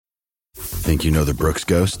Think you know the Brooks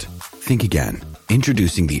Ghost? Think again.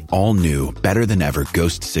 Introducing the all-new, better-than-ever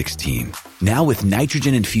Ghost 16. Now with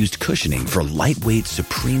nitrogen-infused cushioning for lightweight,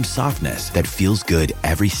 supreme softness that feels good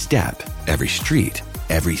every step, every street,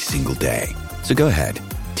 every single day. So go ahead,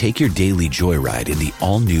 take your daily joyride in the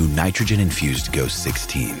all-new nitrogen-infused Ghost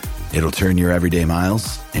 16. It'll turn your everyday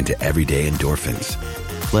miles into everyday endorphins.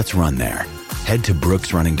 Let's run there. Head to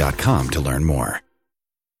brooksrunning.com to learn more.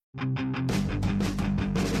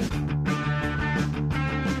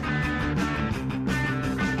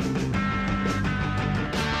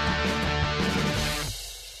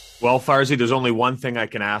 Well, Farzy, there's only one thing I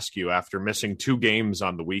can ask you after missing 2 games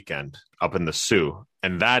on the weekend up in the Sioux,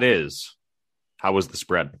 and that is, how was the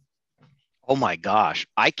spread? Oh my gosh.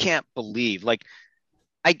 I can't believe,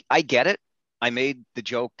 I get it. I made the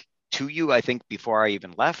joke to you, I think, before I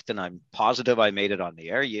even left, and I'm positive I made it on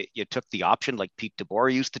the air. You took the option like Pete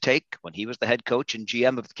DeBoer used to take when he was the head coach and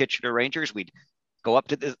GM of the Kitchener Rangers. We'd go up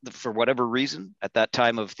to for whatever reason, at that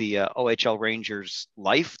time of the OHL Rangers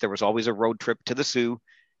life, there was always a road trip to the Sioux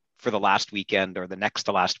for the last weekend or the next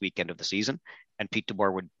to last weekend of the season. And Pete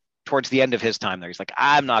DeBoer would, towards the end of his time there, he's like,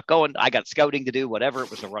 I'm not going. I got scouting to do, whatever.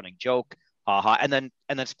 It was a running joke. And then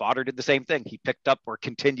Spotter did the same thing. He picked up or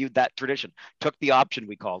continued that tradition, took the option,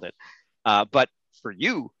 we called it. But for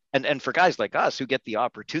you and for guys like us who get the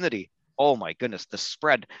opportunity, oh my goodness, the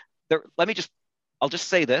spread there. I'll just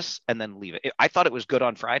say this and then leave it. I thought it was good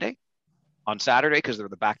on Friday, on Saturday, because there were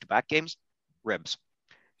the back-to-back games. Ribs.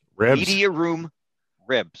 Media room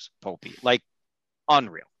ribs, Popey, like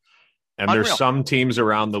unreal. And there's some teams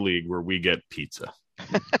around the league where we get pizza.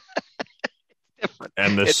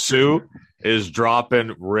 And the Sioux is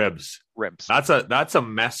dropping ribs. That's a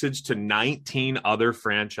message to 19 other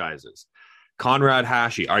franchises. Conrad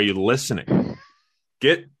Hashi, are you listening?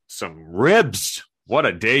 Get some ribs. What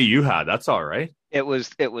a day you had. That's all right. It was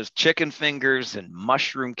chicken fingers and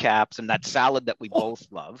mushroom caps and that salad that we both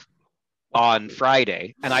love on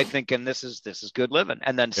Friday. And I think, and this is good living.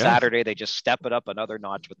 And then Saturday, they just step it up another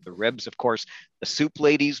notch with the ribs. Of course, the soup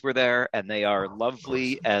ladies were there and they are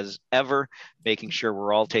lovely as ever, making sure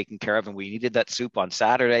we're all taken care of. And we needed that soup on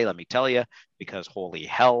Saturday, let me tell you, because holy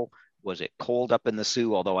hell, was it cold up in the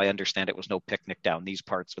Sioux? Although I understand it was no picnic down these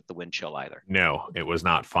parts with the wind chill either. No, it was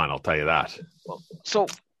not fun. I'll tell you that. Well, so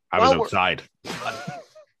I was outside.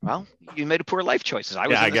 Well, you made a poor life choices. I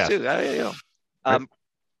was in the Sioux.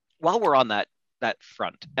 While we're on that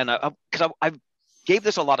front, and because I gave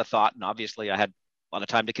this a lot of thought, and obviously I had a lot of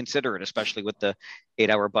time to consider it, especially with the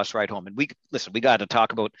 8-hour bus ride home. And we got to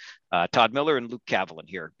talk about Todd Miller and Luke Cavalin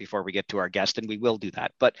here before we get to our guest, and we will do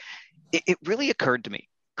that. But it really occurred to me,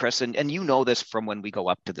 Chris, and you know this from when we go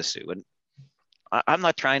up to the Sioux, and I'm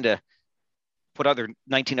not trying to put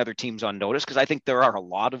 19 other teams on notice, because I think there are a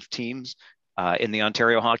lot of teams in the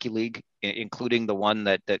Ontario Hockey League, including the one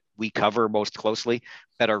that we cover most closely,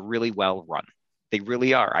 that are really well run. They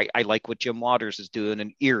really are. I like what Jim Waters is doing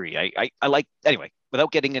in Erie. I like, anyway,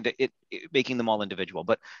 without getting into it, making them all individual.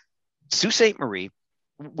 But Sault Ste. Marie,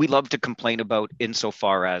 we love to complain about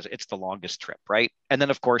insofar as it's the longest trip, right? And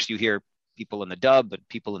then, of course, you hear people in the dub and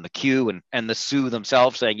people in the queue and the Sioux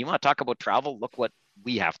themselves saying, you want to talk about travel? Look what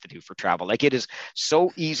we have to do for travel. Like, it is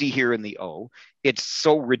so easy here in the O. It's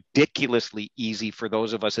so ridiculously easy for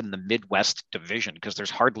those of us in the Midwest division, because there's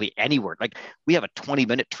hardly anywhere. Like, we have a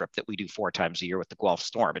 20-minute trip that we do 4 times a year with the Guelph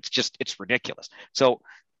Storm. It's ridiculous. So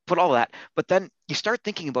put all of that, but then you start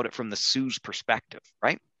thinking about it from the Sioux's perspective,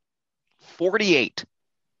 right? 48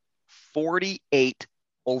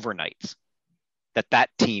 overnights that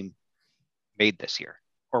team made this year,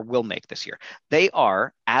 or will make this year. They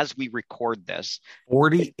are, as we record this,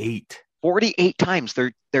 48 times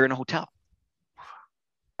they're in a hotel.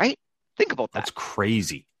 Right? Think about that. That's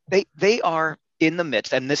crazy. They are in the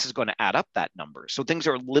midst, and this is going to add up that number. So things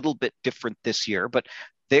are a little bit different this year, but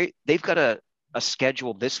they've got a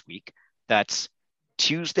schedule this week that's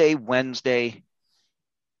Tuesday, Wednesday,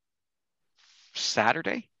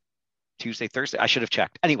 Saturday, Tuesday, Thursday. I should have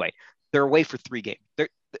checked. Anyway, they're away for 3 games.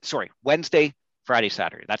 Wednesday, Friday,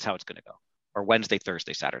 Saturday. That's how it's going to go. Or Wednesday,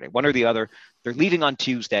 Thursday, Saturday. One or the other. They're leaving on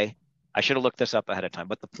Tuesday. I should have looked this up ahead of time.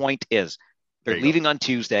 But the point is, they're leaving on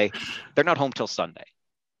Tuesday. They're not home till Sunday.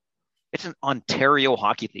 It's an Ontario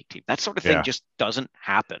Hockey League team. That sort of thing just doesn't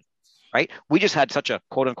happen, right? We just had such a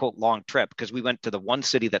quote-unquote long trip because we went to the one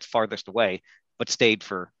city that's farthest away, but stayed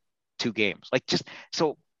for 2 games. Like, just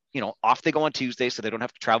so, off they go on Tuesday, so they don't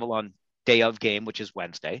have to travel on day of game, which is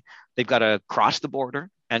Wednesday. They've got to cross the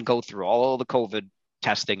border and go through all the COVID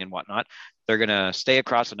testing and whatnot. They're going to stay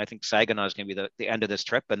across, and I think Saginaw is going to be the end of this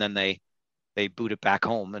trip, and then they boot it back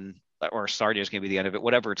home, or Sarnia is going to be the end of it,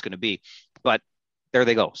 whatever it's going to be. But there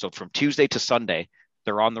they go. So from Tuesday to Sunday,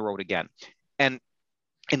 they're on the road again. And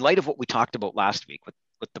in light of what we talked about last week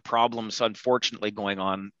with the problems, unfortunately, going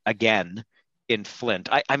on again in Flint,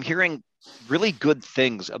 I'm hearing really good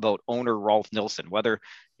things about owner Rolf Nilsson, whether,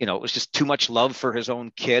 it was just too much love for his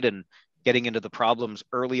own kid and getting into the problems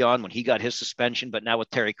early on when he got his suspension, but now with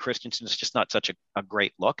Terry Christensen, it's just not such a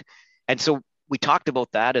great look. And so we talked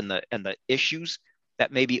about that and the issues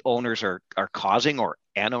that maybe owners are causing, or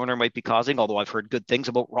an owner might be causing, although I've heard good things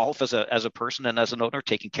about Rolf as a person and as an owner,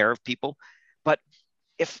 taking care of people. But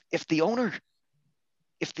if the ownership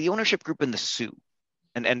group in the Sioux,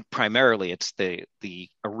 and primarily it's the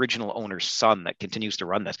original owner's son that continues to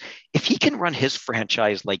run this, if he can run his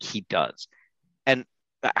franchise like he does, and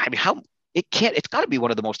I mean, it's got to be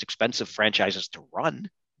one of the most expensive franchises to run,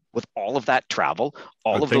 with all of that travel,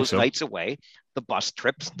 all of those nights away, the bus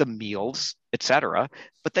trips, the meals, etc.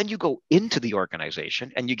 But then you go into the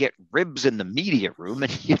organization and you get ribs in the media room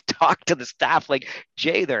and you talk to the staff. Like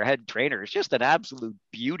Jay, their head trainer, is just an absolute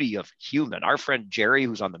beauty of human. Our friend Jerry,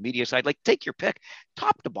 who's on the media side, like, take your pick,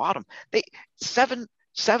 top to bottom. They 7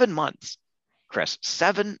 months, Chris,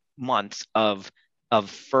 7 months of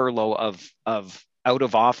furlough, of out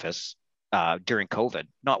of office during COVID.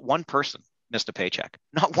 Not one person missed a paycheck.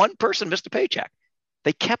 Not one person missed a paycheck.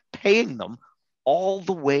 They kept paying them all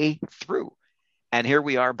the way through. And here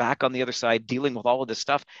we are back on the other side dealing with all of this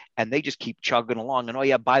stuff, and they just keep chugging along. And, oh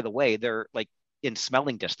yeah, by the way, they're like in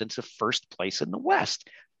smelling distance of first place in the West.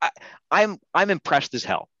 I'm impressed as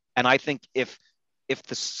hell. And I think if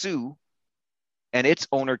the Sioux and its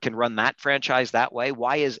owner can run that franchise that way,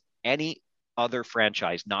 why is any other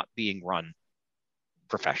franchise not being run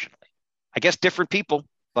professionally? I guess different people,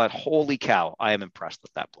 but holy cow, I am impressed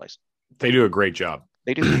with that place. They do a great job.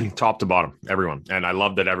 They do. Top to bottom, everyone. And I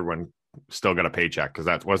love that everyone still got a paycheck, because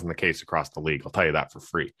that wasn't the case across the league. I'll tell you that for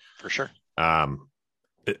free. For sure.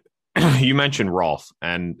 You mentioned Rolf,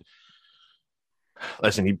 and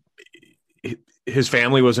listen, his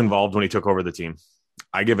family was involved when he took over the team.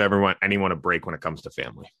 I give anyone a break when it comes to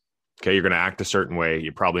family. Okay, you're going to act a certain way.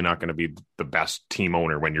 You're probably not going to be the best team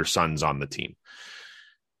owner when your son's on the team.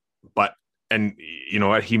 But, and you know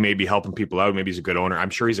what? He may be helping people out. Maybe he's a good owner. I'm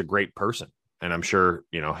sure he's a great person. And I'm sure,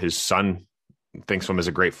 his son thinks of him as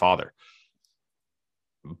a great father.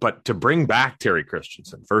 But to bring back Terry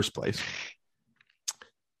Christensen, first place,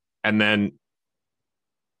 and then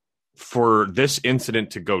for this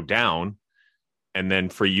incident to go down, and then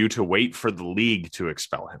for you to wait for the league to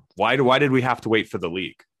expel him. Why did we have to wait for the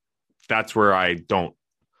league? That's where I don't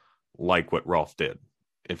like what Rolf did.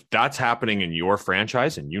 If that's happening in your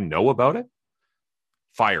franchise and you know about it,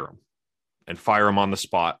 fire him, and fire him on the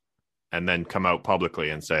spot, and then come out publicly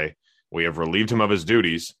and say, we have relieved him of his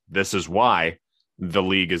duties. This is why the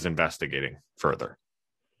league is investigating further,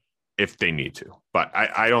 if they need to. But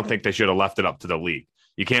I don't think they should have left it up to the league.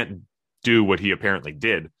 You can't do what he apparently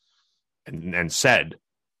did and said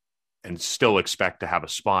and still expect to have a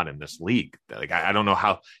spot in this league. Like, I don't know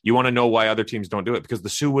how you want to know why other teams don't do it, because the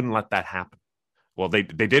Sioux wouldn't let that happen. Well, they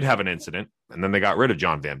did have an incident, and then they got rid of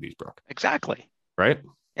John Van Biesbroek. Exactly. Right?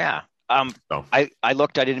 Yeah. I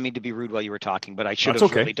looked, I didn't mean to be rude while you were talking, but I should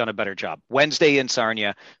have really done a better job. Wednesday in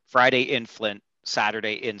Sarnia, Friday in Flint,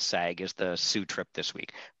 Saturday in Sag is the Sioux trip this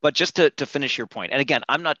week. But just to finish your point, and again,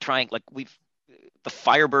 I'm not trying, like, the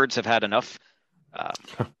Firebirds have had enough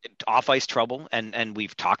off-ice trouble, and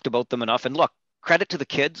we've talked about them enough. And look, credit to the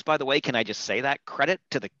kids, by the way. Can I just say that? Credit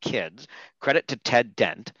to the kids. Credit to Ted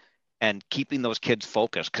Dent and keeping those kids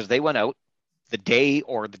focused, because they went out the day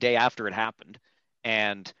or the day after it happened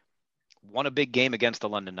and won a big game against the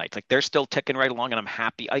London Knights. Like, they're still ticking right along, and I'm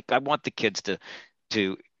happy. I want the kids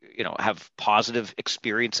to have positive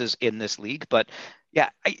experiences in this league. But yeah,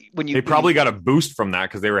 they probably got a boost from that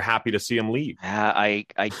because they were happy to see him leave.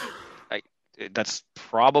 That's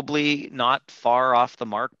probably not far off the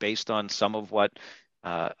mark based on some of what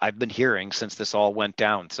I've been hearing since this all went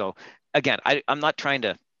down. So again, I'm not trying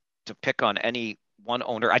to pick on any one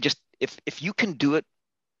owner. I just, if you can do it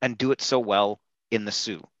and do it so well in the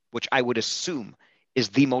Sioux, which I would assume is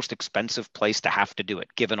the most expensive place to have to do it,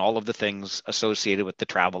 given all of the things associated with the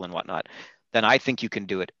travel and whatnot, then I think you can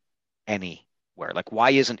do it anywhere. Like,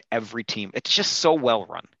 why isn't every team? It's just so well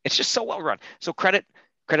run. So credit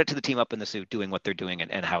to the team up in the Sioux doing what they're doing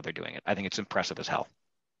and how they're doing it. I think it's impressive as hell.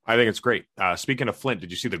 I think it's great. Speaking of Flint,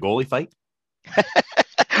 did you see the goalie fight?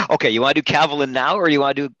 Okay, you want to do Cavalin now, or you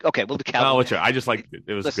want to do? Okay, we'll do Cavalin. No, I just like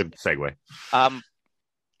it was a good segue.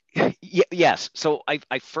 Yes. So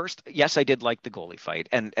I first, yes, I did like the goalie fight,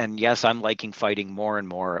 and yes, I'm liking fighting more and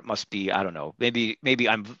more. It must be, I don't know, maybe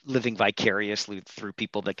I'm living vicariously through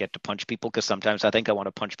people that get to punch people, because sometimes I think I want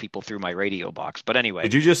to punch people through my radio box. But anyway,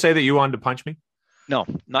 did you just say that you wanted to punch me? No,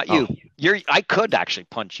 not you. I could actually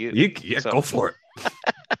punch you. Go for it.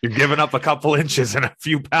 You're giving up a couple inches and a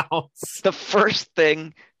few pounds. The first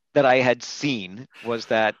thing that I had seen was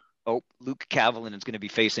that, Luke Kavalin is going to be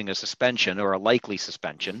facing a suspension, or a likely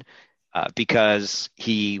suspension, because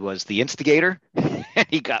he was the instigator.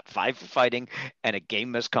 He got 5 for fighting and a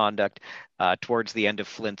game misconduct towards the end of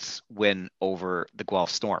Flint's win over the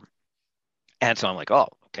Guelph Storm. And so I'm like, oh,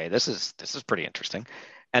 okay, this is pretty interesting.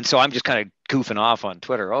 And so I'm just kind of goofing off on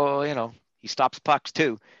Twitter. Oh, he stops pucks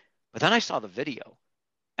too. But then I saw the video,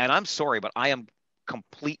 and I'm sorry, but I am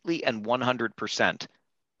completely and 100%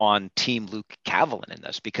 on team Luke Kavalin in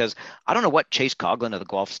this, because I don't know what Chase Coughlin of the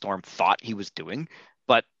Guelph Storm thought he was doing,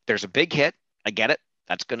 but there's a big hit. I get it.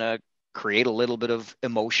 That's going to create a little bit of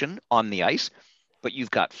emotion on the ice, but you've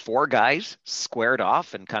got 4 guys squared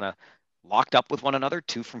off and kind of locked up with one another,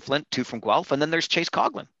 2 from Flint, 2 from Guelph, and then there's Chase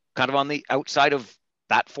Coughlin kind of on the outside of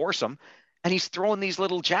that foursome, and he's throwing these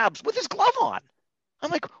little jabs with his glove on. I'm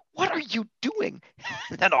like, what are you doing?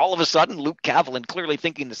 And then all of a sudden, Luke Kavalin, clearly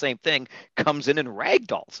thinking the same thing, comes in and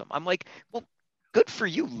ragdolls him. I'm like, well, good for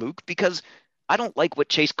you, Luke, because I don't like what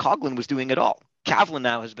Chase Coughlin was doing at all. Kavalin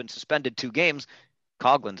now has been suspended 2 games.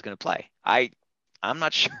 Coughlin's going to play. I'm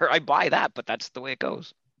not sure I buy that, but that's the way it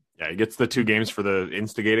goes. Yeah, he gets the 2 games for the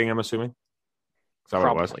instigating, I'm assuming. Is that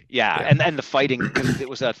Probably. What it was? Yeah. And the fighting, because it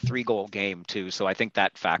was a 3-goal game too, so I think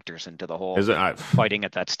that factors into the whole fighting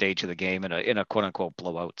at that stage of the game in a quote unquote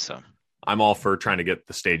blowout. So I'm all for trying to get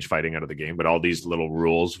the stage fighting out of the game, but all these little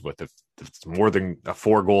rules with if it's more than a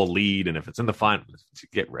 4-goal lead and if it's in the final,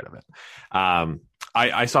 get rid of it.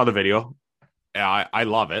 I saw the video. I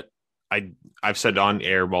love it. I've said on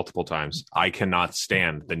air multiple times, I cannot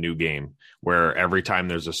stand the new game where every time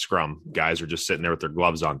there's a scrum, guys are just sitting there with their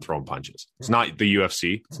gloves on throwing punches. It's not the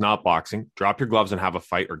UFC. It's not boxing. Drop your gloves and have a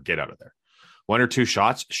fight, or get out of there. 1 or 2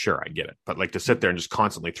 shots, sure, I get it. But like to sit there and just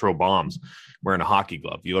constantly throw bombs wearing a hockey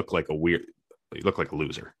glove, you look like a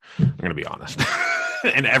loser. I'm going to be honest.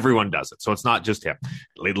 And everyone does it. So it's not just him.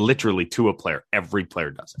 Literally to a player. Every player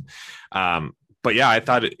does it. But yeah, I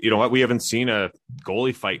thought, we haven't seen a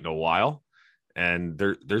goalie fight in a while. And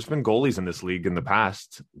there's been goalies in this league in the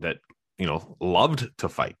past that, loved to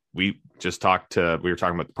fight. We were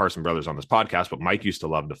talking about the Parson brothers on this podcast, but Mike used to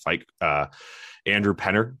love to fight. Andrew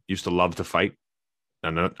Penner used to love to fight.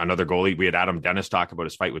 Another goalie. We had Adam Dennis talk about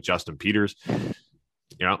his fight with Justin Peters.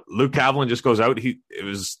 Luke Kavalin just goes out.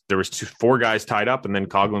 There was 4 guys tied up, and then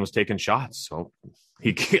Coughlin was taking shots. So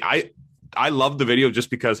I love the video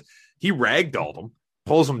just because he ragdolled him,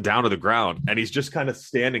 pulls him down to the ground, and he's just kind of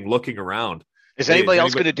standing looking around. Is anybody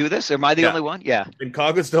else going to do this? Am I the only one? Yeah. And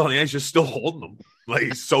Coughlin's still on the edge, just still holding him. Like,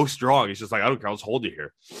 he's so strong. He's just like, I don't care. I'll just hold you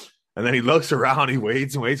here. And then he looks around, he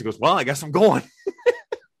waits and waits. He goes, well, I guess I'm going.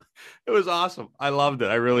 It was awesome. I loved it.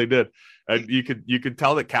 I really did. And you could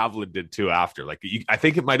tell that Kavalin did too after. Like, I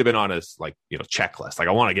think it might have been on his checklist. Like,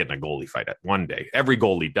 I want to get in a goalie fight one day. Every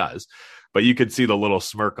goalie does. But you could see the little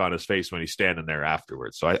smirk on his face when he's standing there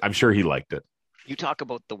afterwards. So I'm sure he liked it. You talk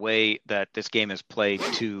about the way that this game is played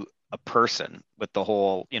to a person with the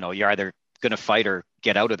whole, you're either going to fight or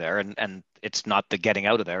get out of there. And it's not the getting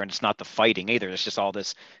out of there, and it's not the fighting either. It's just all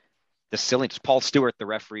this silliness. Paul Stewart, the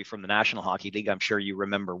referee from the National Hockey League, I'm sure you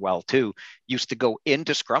remember well too, used to go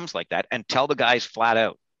into scrums like that and tell the guys flat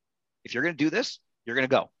out, if you're going to do this, you're going to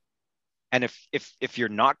go. And if you're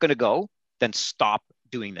not going to go, then stop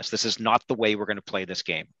doing this. This is not the way we're going to play this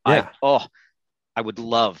game. Yeah. I would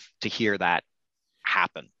love to hear that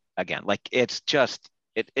happen again. Like, it's just,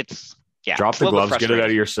 it's drop the gloves, get it out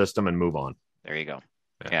of your system, and move on. There you go.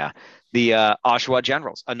 Yeah. The Oshawa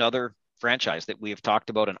Generals, another franchise that we have talked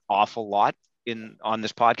about an awful lot on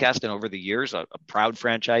this podcast and over the years, a proud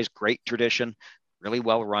franchise, great tradition, really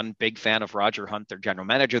well run, big fan of Roger Hunt, their general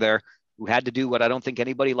manager there, who had to do what I don't think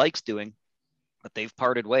anybody likes doing, but they've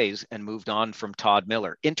parted ways and moved on from Todd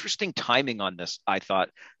Miller. Interesting timing on this, I thought,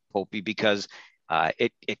 Popey, because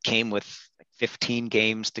it came with 15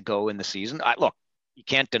 games to go in the season. Look, you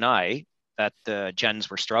can't deny that the Gens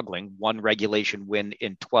were struggling. 1 regulation win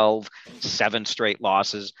in 12, 7 straight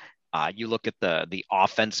losses. You look at the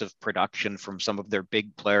offensive production from some of their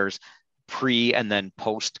big players pre and then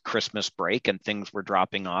post Christmas break, and things were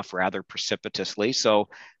dropping off rather precipitously. So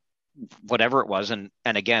whatever it was, and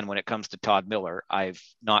again, when it comes to Todd Miller, I've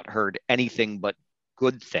not heard anything but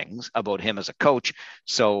good things about him as a coach.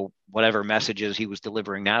 So whatever messages he was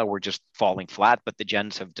delivering now were just falling flat, but the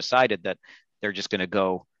Gens have decided that they're just going to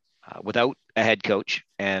go without a head coach,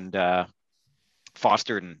 and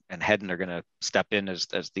Foster and Hedden are going to step in as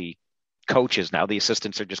the coaches now. The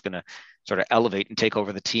assistants are just going to sort of elevate and take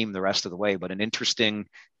over the team the rest of the way. But an interesting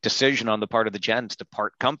decision on the part of the Gens to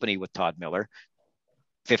part company with Todd Miller.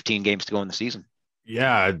 15 games to go in the season.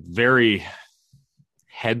 Yeah, very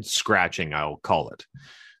head scratching, I'll call it.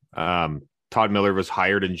 Todd Miller was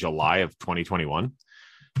hired in July of 2021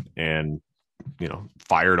 and,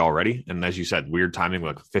 fired already. And as you said, weird timing,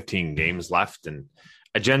 like 15 games left, and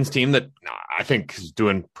a Gens team that I think is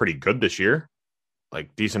doing pretty good this year,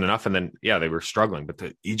 like decent enough. And then, they were struggling,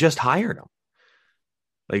 but you just hired them.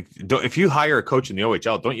 Like, if you hire a coach in the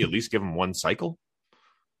OHL, don't you at least give him one cycle?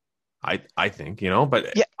 I think,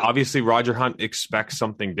 but obviously Roger Hunt expects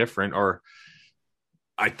something different, or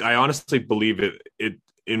I honestly believe it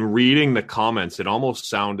in reading the comments, it almost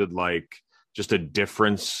sounded like just a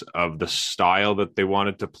difference of the style that they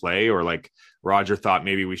wanted to play, or like Roger thought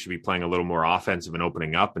maybe we should be playing a little more offensive and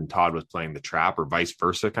opening up, and Todd was playing the trap, or vice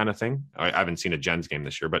versa kind of thing. I haven't seen a Gens game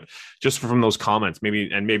this year, but just from those comments,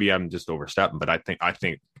 maybe I'm just overstepping, but I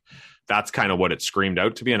think that's kind of what it screamed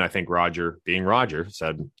out to me. And I think Roger, being Roger,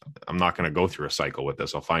 said, I'm not going to go through a cycle with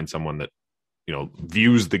this. I'll find someone that,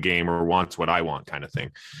 views the game or wants what I want, kind of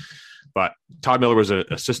thing. But Todd Miller was an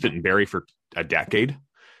assistant in Barrie for a decade.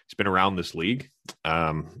 He's been around this league.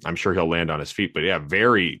 I'm sure he'll land on his feet, but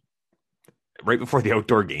very right before the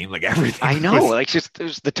outdoor game, like everything. I know,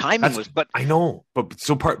 the timing was, but I know, but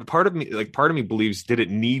so part of me believes, did it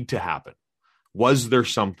need to happen? Was there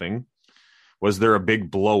something? Was there a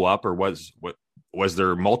big blow up, or was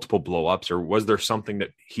there multiple blow ups, or was there something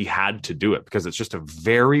that he had to do it? Because it's just a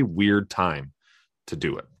very weird time to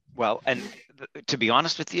do it. Well, and to be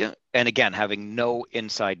honest with you, and again, having no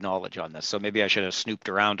inside knowledge on this, so maybe I should have snooped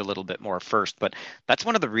around a little bit more first, but that's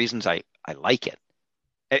one of the reasons I like it.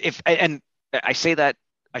 And I say that,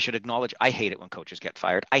 I should acknowledge, I hate it when coaches get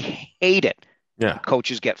fired. I hate it when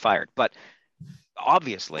coaches get fired. But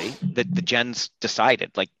obviously, the Gens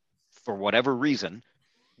decided, like, for whatever reason,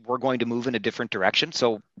 we're going to move in a different direction.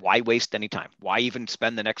 So why waste any time? Why even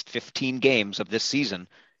spend the next 15 games of this season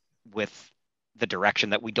with the direction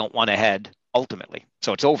that we don't want to head ultimately?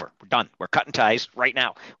 So it's over. We're done. We're cutting ties right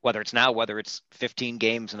now. Whether it's 15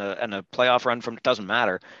 games and a playoff run from, it doesn't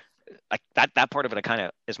matter. Like that part of it, I kind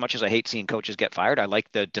of, as much as I hate seeing coaches get fired, I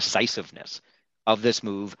like the decisiveness of this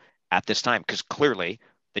move at this time, because clearly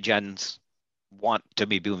the Gens want to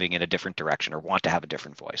be moving in a different direction, or want to have a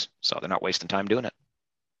different voice. So they're not wasting time doing it.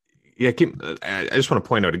 Yeah, I just want to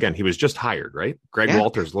point out again, he was just hired, right? Greg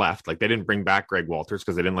Walters left. Like, they didn't bring back Greg Walters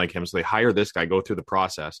because they didn't like him. So they hire this guy, go through the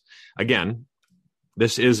process. Again,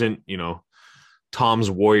 this isn't, Tom's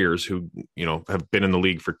Warriors who, have been in the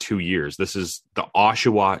league for 2 years. This is the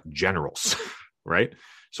Oshawa Generals, right?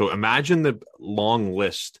 So imagine the long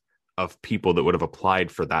list of people that would have applied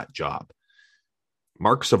for that job.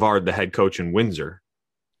 Mark Savard, the head coach in Windsor,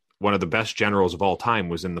 one of the best generals of all time,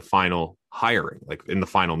 was in the final hiring, like in the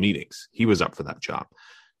final meetings. He was up for that job.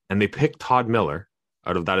 And they picked Todd Miller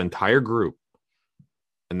out of that entire group.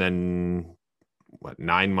 And then,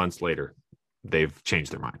 9 months later, they've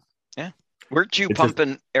changed their mind. Yeah. Weren't you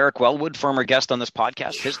pumping Eric Wellwood, former guest on this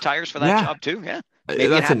podcast, his tires for that job too? Yeah. Maybe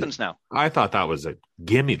it happens now. I thought that was a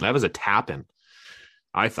gimme. That was a tap-in,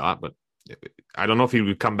 I thought. But I don't know if he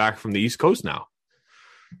would come back from the East Coast now.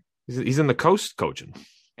 He's in the coast coaching.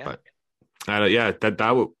 Yeah. But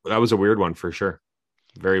that was a weird one for sure.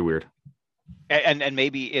 Very weird. And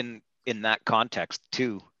maybe in that context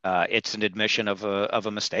too, it's an admission of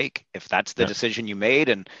a mistake. If that's the decision you made,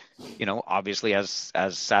 and obviously as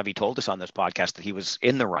Savvy told us on this podcast that he was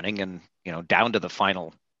in the running and down to the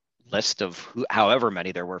final list of however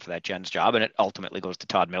many there were for that Gens job, and it ultimately goes to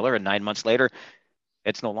Todd Miller, and 9 months later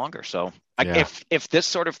it's no longer. So if this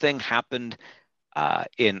sort of thing happened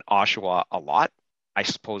in Oshawa a lot, I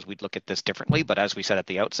suppose we'd look at this differently. But as we said at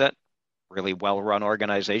the outset, really well-run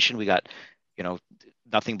organization. We got,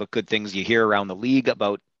 nothing but good things you hear around the league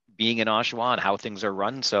about being in Oshawa and how things are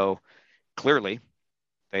run. So clearly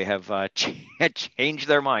they have changed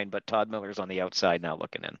their mind, but Todd Miller's on the outside now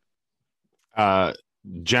looking in.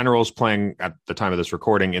 Generals playing at the time of this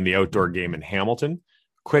recording in the outdoor game in Hamilton.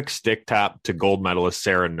 Quick stick tap to gold medalist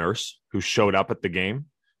Sarah Nurse, who showed up at the game,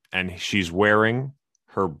 and she's wearing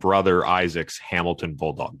her brother Isaac's Hamilton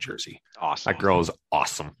Bulldog jersey. Awesome. That girl is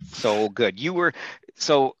awesome. So good.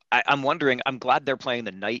 I'm wondering, I'm glad they're playing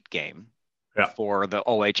the night game for the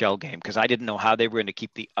OHL game, because I didn't know how they were going to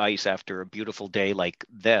keep the ice after a beautiful day like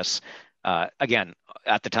this. Again,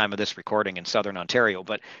 at the time of this recording in Southern Ontario,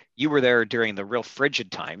 but you were there during the real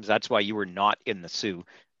frigid times. That's why you were not in the Sioux.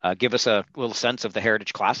 Give us a little sense of the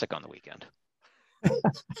Heritage Classic on the weekend.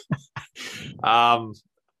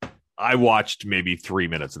 I watched maybe 3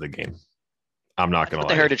 minutes of the game. I'm not going to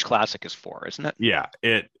lie. The Heritage Classic is for, isn't it? Yeah.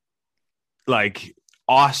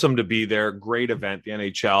 Awesome to be there. Great event. The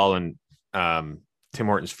NHL and Tim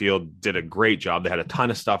Hortons Field did a great job. They had a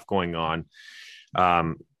ton of stuff going on.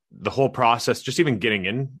 The whole process, just even getting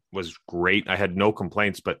in, was great. I had no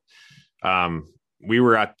complaints, but we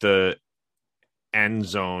were at the end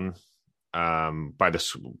zone by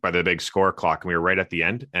the big score clock, and we were right at the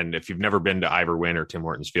end. And if you've never been to Ivor Wynn or Tim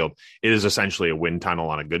Hortons Field, it is essentially a wind tunnel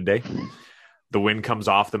on a good day. The wind comes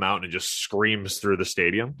off the mountain and just screams through the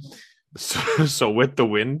stadium. So with the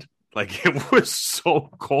wind, it was so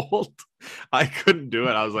cold, I couldn't do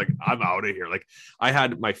it. I was like, I'm out of here. I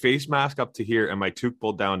had my face mask up to here and my toque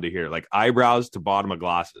pulled down to here, eyebrows to bottom of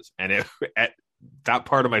glasses. And that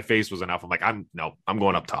part of my face was enough. I'm like, I'm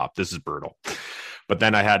going up top. This is brutal. But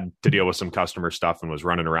then I had to deal with some customer stuff and was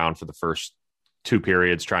running around for the first 2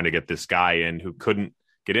 periods trying to get this guy in who couldn't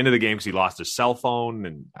get into the game because he lost his cell phone.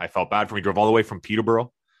 And I felt bad for him. He drove all the way from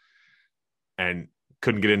Peterborough and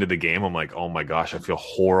couldn't get into the game. I'm like, oh my gosh, I feel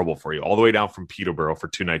horrible for you. All the way down from Peterborough for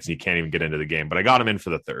 2 nights and you can't even get into the game. But I got him in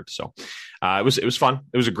for the third. So it was fun.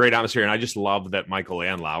 It was a great atmosphere. And I just love that Michael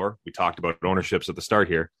Landlauer, we talked about ownerships at the start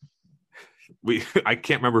here. I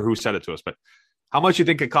can't remember who said it to us, but how much do you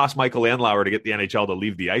think it cost Michael Landlauer to get the NHL to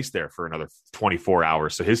leave the ice there for another 24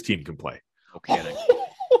 hours so his team can play? Okay.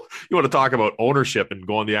 You want to talk about ownership and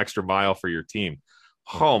going the extra mile for your team.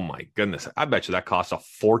 Oh my goodness. I bet you that costs a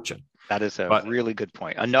fortune. That is a really good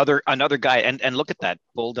point. Another guy, and look at that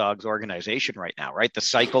Bulldogs organization right now, right? The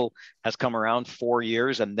cycle has come around 4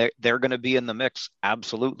 years, and they're going to be in the mix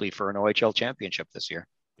absolutely for an OHL championship this year.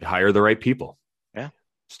 You hire the right people. Yeah.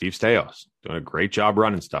 Steve Steos doing a great job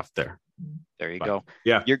running stuff there. There you go.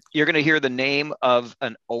 Yeah. You're going to hear the name of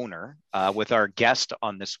an owner with our guest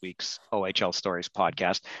on this week's OHL Stories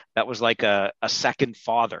podcast. That was like a second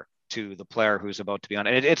father to the player who's about to be on.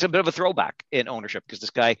 And it's a bit of a throwback in ownership because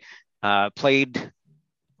this guy played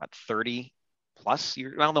 30 plus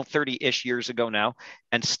years, 30-ish years ago now.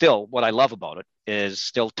 And still, what I love about it is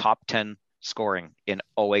still top 10 scoring in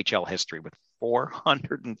OHL history with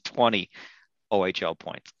 420 OHL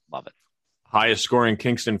points. Love it. Highest scoring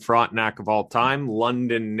Kingston Frontenac of all time,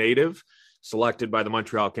 London native, selected by the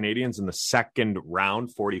Montreal Canadiens in the second round,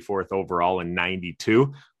 44th overall in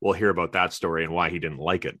 92. We'll hear about that story and why he didn't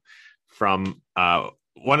like it from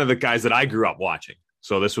one of the guys that I grew up watching.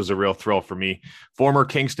 So this was a real thrill for me. Former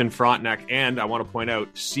Kingston Frontenac, and I want to point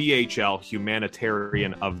out CHL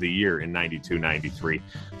Humanitarian of the Year in 92-93.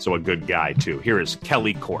 So a good guy, too. Here is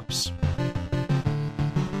Keli Corpse.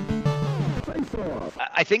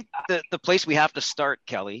 I think the place we have to start,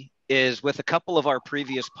 Kelly, is with a couple of our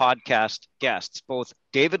previous podcast guests. Both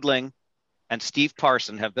David Ling and Steve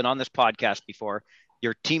Parson have been on this podcast before,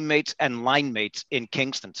 your teammates and line mates in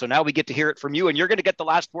Kingston. So now we get to hear it from you, and you're going to get the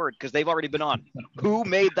last word because they've already been on. Who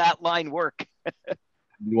made that line work?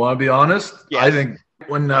 You want to be honest? Yes. I think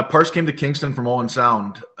when Parse came to Kingston from Owen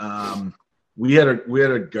Sound, we had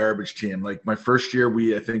a garbage team. Like my first year,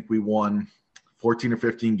 I think we won 14 or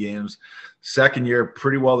 15 games. Second year,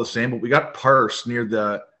 pretty well the same, but we got Parse near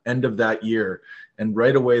the end of that year, and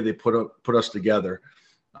right away they put us together.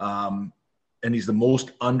 And he's the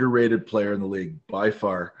most underrated player in the league by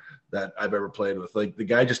far that I've ever played with. Like the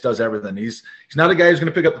guy just does everything. He's not a guy who's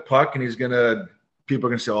going to pick up the puck and people are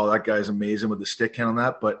going to say, oh, that guy's amazing with the stick hand on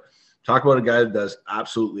that. But talk about a guy that does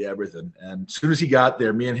absolutely everything. And as soon as he got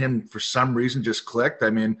there, me and him, for some reason, just clicked.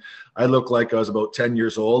 I mean, I looked like I was about 10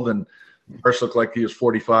 years old and Parse looked like he was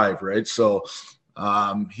 45, right? So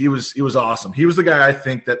he was awesome. He was the guy I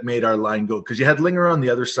think that made our line go, because you had Linger on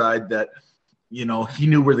the other side that, he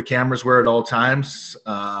knew where the cameras were at all times.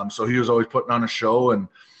 So he was always putting on a show, and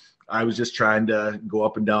I was just trying to go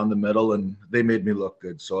up and down the middle, and they made me look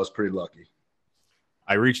good. So I was pretty lucky.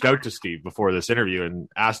 I reached out to Steve before this interview and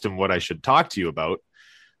asked him what I should talk to you about.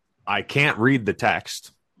 I can't read the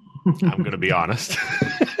text. I'm going to be honest.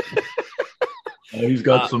 He's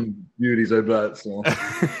got some beauties, I bet. So.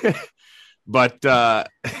 But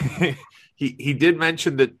he did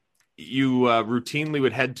mention that you routinely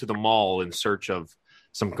would head to the mall in search of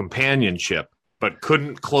some companionship, but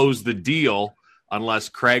couldn't close the deal unless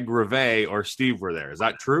Craig Rivet or Steve were there. Is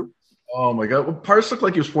that true? Oh my God. Well, Parse looked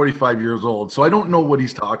like he was 45 years old. So I don't know what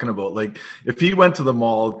he's talking about. Like if he went to the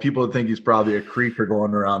mall, people would think he's probably a creeper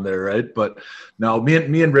going around there. Right. But no, me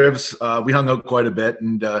and Rivs, we hung out quite a bit.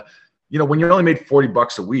 And, when you only made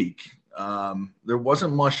 $40 a week, there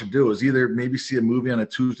wasn't much to do. It was either maybe see a movie on a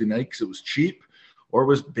Tuesday night because it was cheap, or it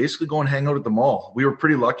was basically go and hang out at the mall. We were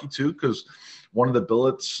pretty lucky too, because one of the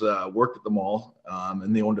billets worked at the mall,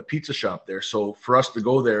 and they owned a pizza shop there. So for us to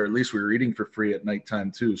go there, at least we were eating for free at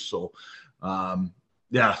nighttime too. So, so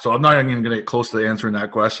I'm not even going to get close to answering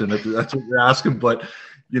that question if that's what you're asking. But,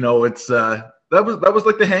 it's that was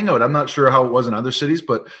like the hangout. I'm not sure how it was in other cities,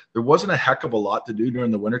 but there wasn't a heck of a lot to do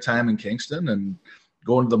during the wintertime in Kingston. And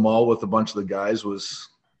going to the mall with a bunch of the guys was,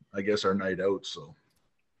 I guess, our night out. So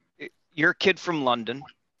you're a kid from London,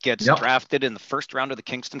 gets drafted in the first round of the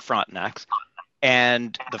Kingston Frontenacs.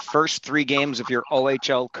 And the first 3 games of your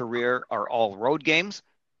OHL career are all road games,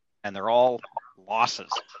 and they're all losses.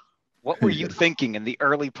 What were you thinking in the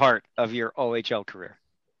early part of your OHL career?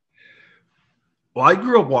 Well, I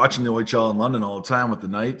grew up watching the OHL in London all the time with the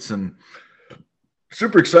Knights, and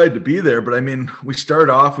super excited to be there. But, we start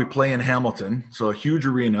off, we play in Hamilton, so a huge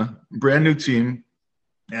arena, brand new team,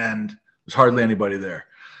 and there's hardly anybody there.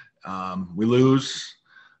 We lose.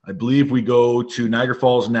 I believe we go to Niagara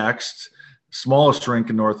Falls next, smallest rink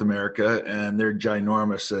in North America, and they're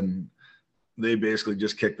ginormous, and they basically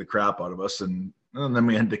just kicked the crap out of us. And then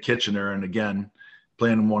we head to Kitchener, and again,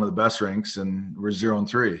 playing in one of the best rinks, and we're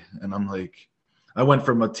 0-3. And I'm like, I went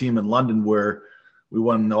from a team in London where we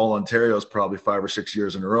won all Ontario's probably 5 or 6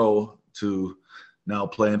 years in a row to now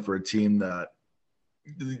playing for a team that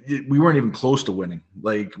we weren't even close to winning.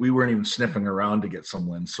 Like, we weren't even sniffing around to get some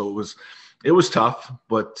wins. So it was tough,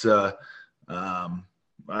 but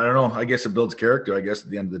I don't know. I guess it builds character, I guess, at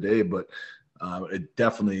the end of the day, but it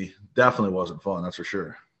definitely wasn't fun. That's for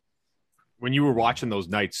sure. When you were watching those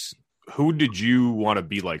nights, who did you want to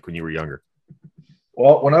be like when you were younger?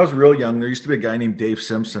 Well, when I was real young, there used to be a guy named Dave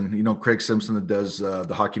Simpson, Craig Simpson that does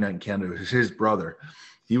the Hockey Night in Canada. It was his brother.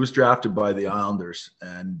 He was drafted by the Islanders,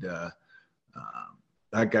 and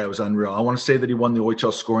that guy was unreal. I want to say that he won the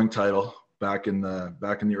OHL scoring title back in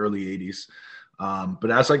the early 80s. But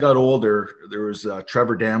as I got older, there was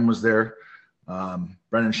Trevor Dam was there,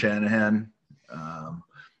 Brendan Shanahan.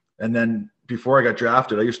 And then before I got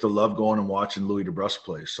drafted, I used to love going and watching Louis DeBrusk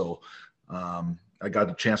play. So I got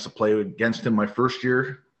the chance to play against him my first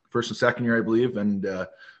and second year, I believe. And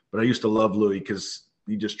but I used to love Louis because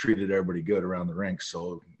he just treated everybody good around the rink.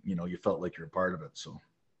 So, you felt like you're a part of it. So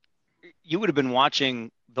you would have been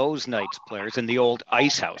watching those Knights players in the old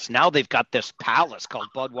ice house. Now they've got this palace called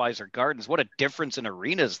Budweiser Gardens. What a difference in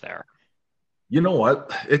arenas there. You know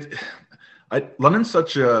what? London's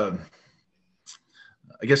such a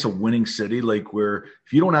winning city, like where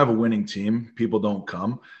if you don't have a winning team, people don't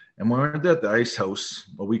come. And when we were at the ice house,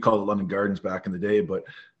 well, we called it London Gardens back in the day, but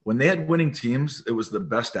when they had winning teams, it was the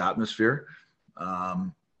best atmosphere.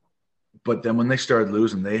 But then when they started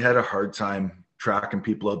losing, they had a hard time tracking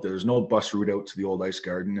people out there. There's no bus route out to the old ice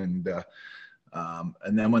garden. And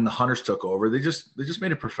then when the Hunters took over, they just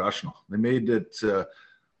made it professional. They made it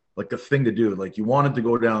like a thing to do. Like, you wanted to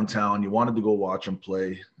go downtown, you wanted to go watch them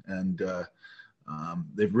play. And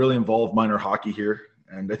they've really involved minor hockey here.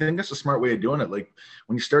 And I think that's a smart way of doing it. Like,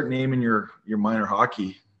 when you start naming your minor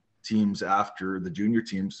hockey teams after the junior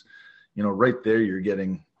teams, right there, you're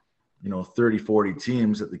getting, 30, 40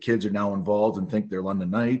 teams that the kids are now involved and think they're London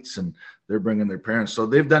Knights, and they're bringing their parents. So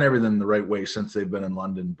they've done everything the right way since they've been in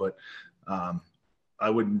London. But I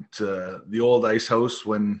wouldn't, the old ice house,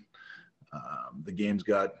 when the games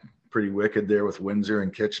got pretty wicked there with Windsor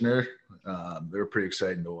and Kitchener, they were pretty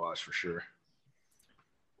exciting to watch for sure.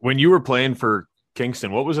 When you were playing for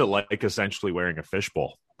Kingston, what was it like essentially wearing a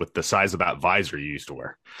fishbowl with the size of that visor you used to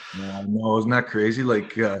wear? Yeah, no, isn't that crazy?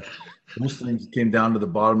 Like, those things came down to the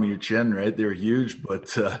bottom of your chin, right? They were huge,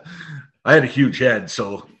 but I had a huge head,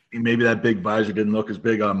 so maybe that big visor didn't look as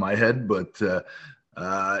big on my head, but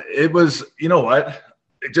it was, you know what?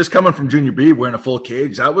 Just coming from junior B, wearing a full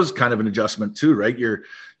cage, that was kind of an adjustment too, right? You're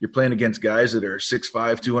playing against guys that are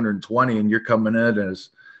 6'5", 220, and you're coming in as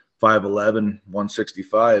 5'11",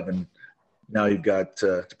 165, and now you've got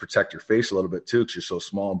to protect your face a little bit too because you're so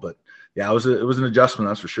small. But yeah, it was an adjustment,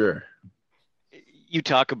 that's for sure. You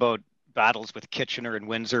talk about battles with Kitchener and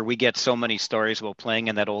Windsor. We get so many stories about playing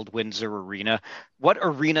in that old Windsor arena. What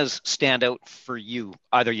arenas stand out for you?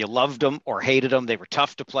 Either you loved them or hated them. They were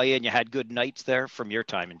tough to play in. You had good nights there from your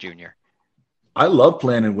time in junior. I love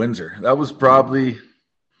playing in Windsor. That was probably,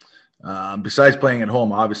 besides playing at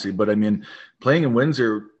home, obviously, but I mean, playing in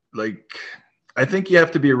Windsor, like, I think you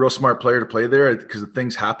have to be a real smart player to play there because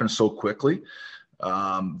things happen so quickly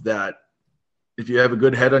that if you have a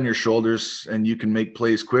good head on your shoulders and you can make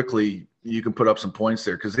plays quickly, you can put up some points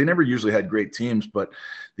there because they never usually had great teams, but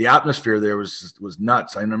the atmosphere there was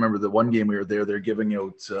nuts. I remember the one game we were there, they're giving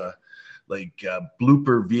out blooper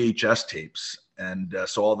VHS tapes. And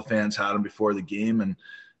so all the fans had them before the game. And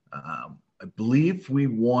I believe we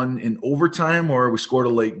won in overtime or we scored a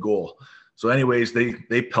late goal. So anyways,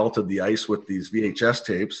 they pelted the ice with these VHS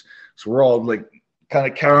tapes. So we're all like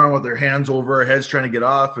kind of carrying with their hands over our heads trying to get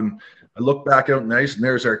off. And I look back out in the ice, and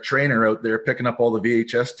there's our trainer out there picking up all the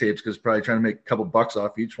VHS tapes because probably trying to make a couple bucks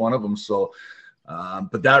off each one of them. So,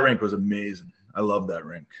 but that rink was amazing. I love that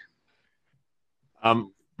rink.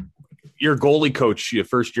 Your goalie coach your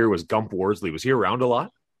first year was Gump Worsley. Was he around a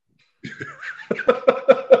lot?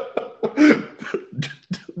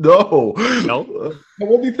 No.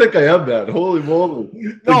 What do you think I am, that? Holy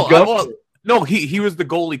moly. No, he was the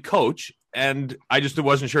goalie coach, and I just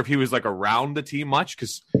wasn't sure if he was like around the team much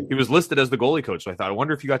because he was listed as the goalie coach. So I thought, I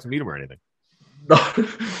wonder if you got to meet him or anything. No,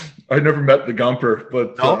 I never met the Gumper,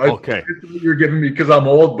 but okay. You're giving me because I'm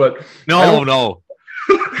old, but no.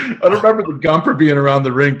 I don't remember the Gumper being around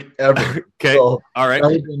the rink ever. Okay, so all right.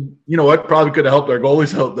 You know what? Probably could have helped our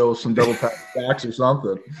goalies out though, some double backs or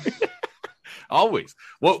something. Always.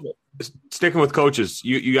 Well, sticking with coaches,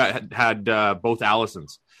 you had both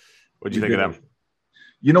Allisons. What did you think of them?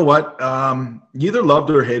 You know what? You either loved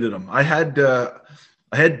or hated them. I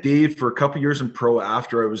had Dave for a couple years in pro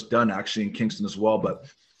after I was done, actually in Kingston as well. But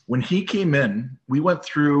when he came in, we go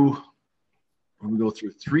through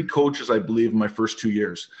 3 coaches, I believe, in my first 2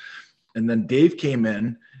 years. And then Dave came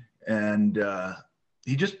in, and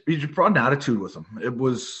he just brought an attitude with him. It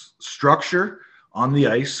was structure on the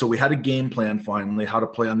ice. So we had a game plan finally, how to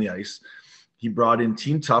play on the ice. He brought in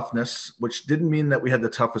team toughness, which didn't mean that we had the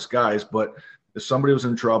toughest guys, but if somebody was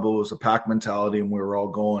in trouble, it was a pack mentality and we were all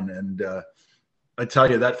going. And I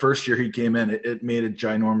tell you, that first year he came in, it made a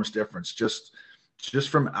ginormous difference just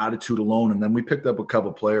from attitude alone. And then we picked up a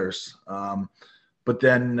couple players. But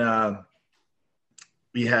then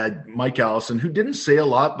we had Mike Allison, who didn't say a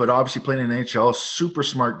lot, but obviously playing in the NHL, super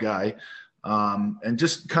smart guy. And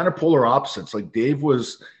just kind of polar opposites. Like Dave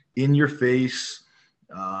was in your face,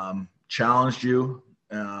 challenged you,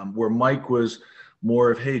 where Mike was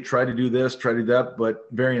more of, hey, try to do this, try to do that, but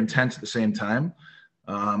very intense at the same time.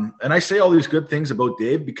 And I say all these good things about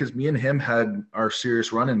Dave because me and him had our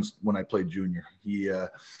serious run-ins when I played junior. He,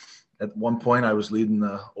 at one point I was leading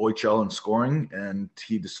the OHL in scoring, and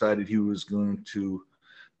he decided he was going to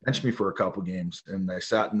bench me for a couple games. And I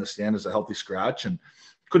sat in the stand as a healthy scratch and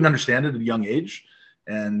couldn't understand it at a young age,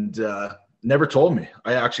 and never told me.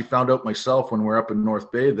 I actually found out myself when we were up in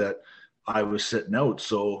North Bay that I was sitting out.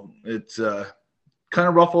 So it kind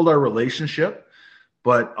of ruffled our relationship,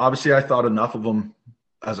 but obviously I thought enough of him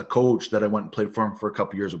as a coach that I went and played for him for a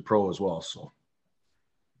couple of years of pro as well. So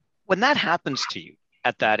when that happens to you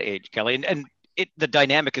at that age, Kelly, and the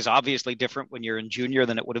dynamic is obviously different when you're in junior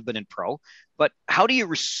than it would have been in pro, but how do you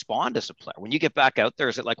respond as a player when you get back out there?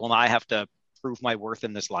 Is it like, well, now I have to prove my worth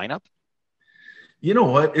in this lineup? You know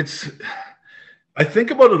what? I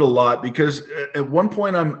think about it a lot because at one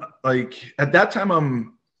point at that time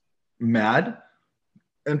I'm mad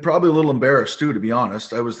and probably a little embarrassed too, to be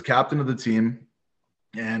honest. I was the captain of the team,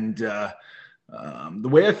 and the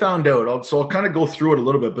way I found out, I'll kind of go through it a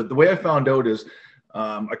little bit, but the way I found out is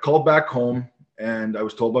I called back home and I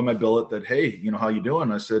was told by my billet that, hey, you know, how you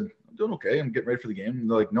doing? I said, I'm doing okay. I'm getting ready for the game. And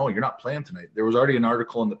they're like, no, you're not playing tonight. There was already an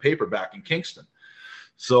article in the paper back in Kingston.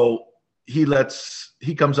 So he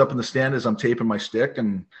comes up in the stand as I'm taping my stick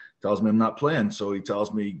and tells me I'm not playing. So he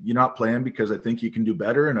tells me, you're not playing because I think you can do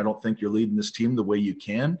better. And I don't think you're leading this team the way you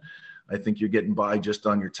can. I think you're getting by just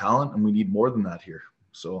on your talent, and we need more than that here.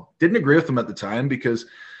 So didn't agree with him at the time because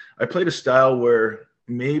I played a style where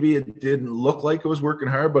maybe it didn't look like I was working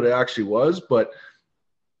hard, but it actually was. But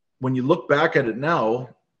when you look back at it now,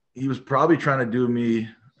 he was probably trying to do me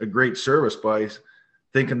a great service by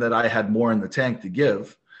thinking that I had more in the tank to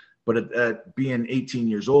give. But at being 18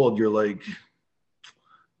 years old, you're like,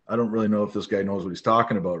 I don't really know if this guy knows what he's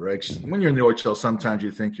talking about, right? When you're in the OHL, sometimes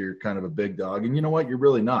you think you're kind of a big dog, and you know what? You're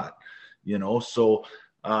really not, you know? So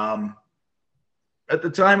at the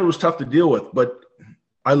time, it was tough to deal with, but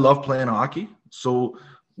I love playing hockey. So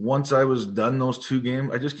once I was done those 2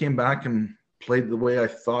 games, I just came back and played the way I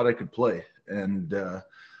thought I could play. And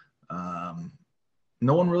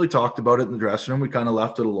no one really talked about it in the dressing room. We kind of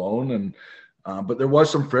left it alone. And but there was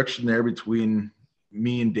some friction there between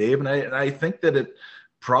me and Dave. And I think that it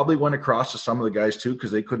probably went across to some of the guys too,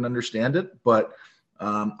 because they couldn't understand it. But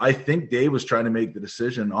I think Dave was trying to make the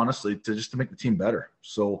decision, honestly, to make the team better.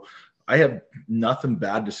 So I have nothing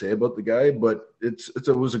bad to say about the guy, but it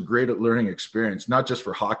was a great learning experience, not just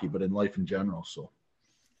for hockey, but in life in general. So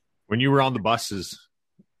when you were on the buses,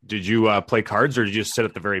 did you play cards, or did you just sit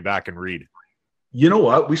at the very back and read? You know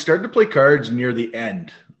what? We started to play cards near the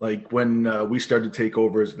end. Like when we started to take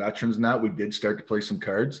over as veterans and that, we did start to play some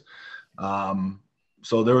cards.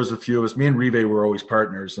 So there was a few of us. Me and Rive were always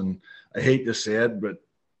partners, and I hate to say it, but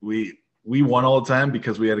we we won all the time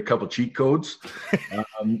because we had a couple cheat codes.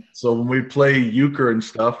 So when we play euchre and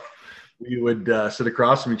stuff, we would sit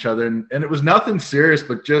across from each other, and it was nothing serious,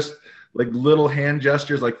 but just like little hand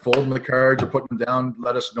gestures, like folding the cards or putting them down,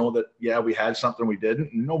 let us know that, yeah, we had something we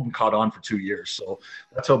didn't. And no one caught on for 2 years. So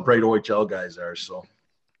that's how bright OHL guys are. So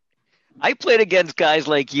I played against guys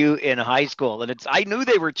like you in high school, and I knew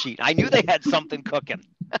they were cheating. I knew they had something cooking.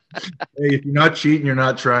 Hey, if you're not cheating, you're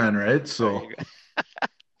not trying, right? So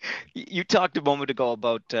you talked a moment ago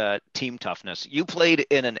about team toughness. You played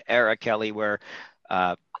in an era, Keli, where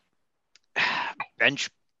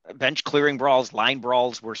bench clearing brawls, line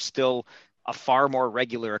brawls were still a far more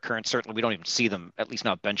regular occurrence. Certainly, we don't even see them, at least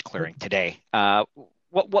not bench clearing today.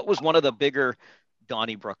 What was one of the bigger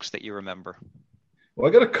Donnybrooks that you remember? Well,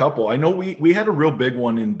 I got a couple. I know we had a real big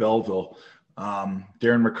one in Belleville. Darren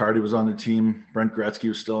McCarty was on the team. Brent Gretzky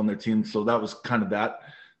was still on their team. So that was kind of that.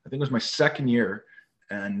 I think it was my second year.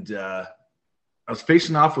 And I was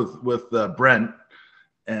facing off with Brent.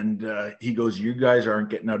 And he goes, "You guys aren't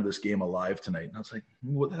getting out of this game alive tonight." And I was like,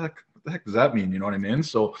 what the heck does that mean? You know what I mean?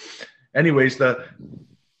 So anyways, the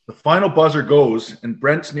final buzzer goes, and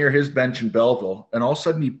Brent's near his bench in Belleville. And all of a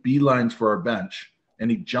sudden he beelines for our bench. And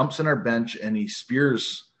he jumps in our bench and he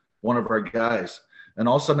spears one of our guys. And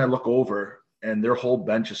all of a sudden I look over and their whole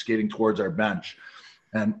bench is skating towards our bench.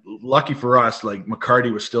 And lucky for us, like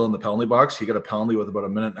McCarty was still in the penalty box. He got a penalty with about a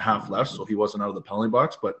minute and a half left, so he wasn't out of the penalty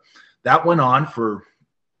box. But that went on for,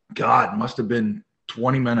 God, must have been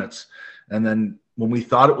 20 minutes. And then when we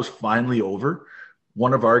thought it was finally over,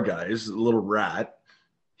 one of our guys, a little rat,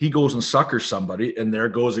 he goes and suckers somebody, and there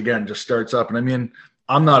it goes again, just starts up. And I mean,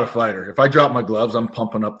 I'm not a fighter. If I drop my gloves, I'm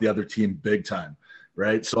pumping up the other team big time,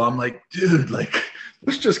 right? So I'm like, dude, like,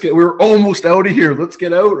 let's just we're almost out of here. Let's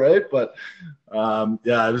get out, right? But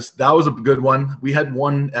yeah, that was a good one. We had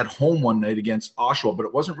one at home one night against Oshawa, but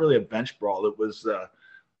it wasn't really a bench brawl. It was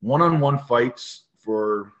one-on-one fights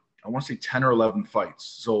for, I want to say 10 or 11 fights.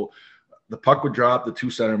 So the puck would drop, the two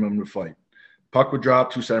centermen would fight. Puck would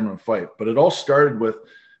drop, two centermen would fight. But it all started with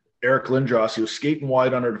Eric Lindros. He was skating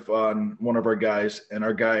wide on one of our guys, and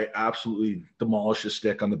our guy absolutely demolished his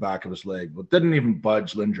stick on the back of his leg, but didn't even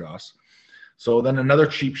budge Lindros. So then another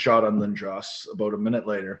cheap shot on Lindros about a minute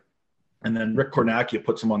later, and then Rick Kornakia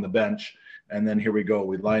puts him on the bench, and then here we go.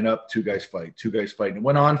 We line up, two guys fight. And it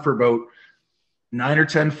went on for about 9 or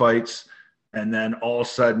 10 fights, and then all of a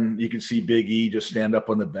sudden you can see Big E just stand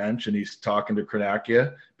up on the bench, and he's talking to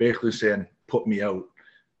Kornakia, basically saying, "Put me out."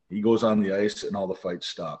 He goes on the ice, and all the fights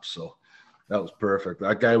stop. So that was perfect.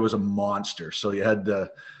 That guy was a monster. So you had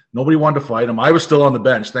nobody wanted to fight him. I was still on the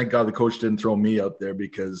bench. Thank God the coach didn't throw me out there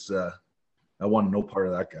because I wanted no part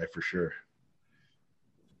of that guy for sure.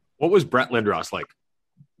 What was Brent Lindros like?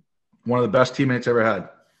 One of the best teammates I ever had.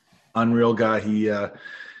 Unreal guy.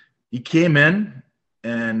 He came in,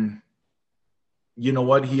 and you know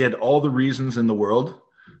what? He had all the reasons in the world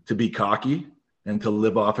to be cocky and to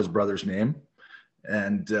live off his brother's name.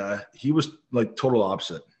 And he was like total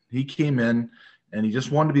opposite. He came in and he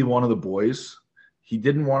just wanted to be one of the boys. He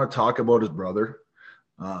didn't want to talk about his brother.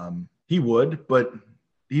 He would, but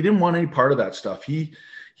he didn't want any part of that stuff. He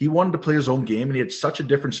wanted to play his own game, and he had such a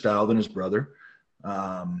different style than his brother.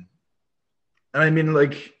 And I mean,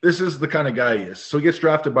 like, this is the kind of guy he is. So he gets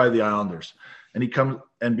drafted by the Islanders, and he comes,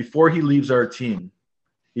 and before he leaves our team,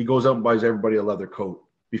 he goes out and buys everybody a leather coat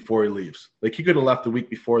before he leaves. Like, he could have left the week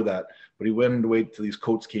before that, but he went and waited till these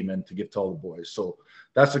coats came in to give to all the boys. So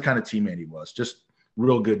that's the kind of teammate he was. Just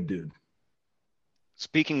real good dude.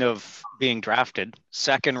 Speaking of being drafted,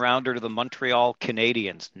 second rounder to the Montreal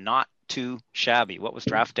Canadiens. Not too shabby. What was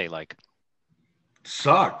draft day like?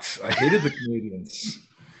 Sucked. I hated the Canadiens.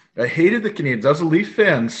 I was a Leaf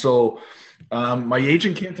fan. So my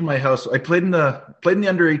agent came to my house. I played in the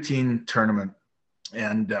under 18 tournament,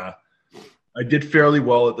 and I did fairly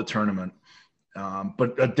well at the tournament.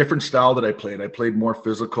 But a different style that I played more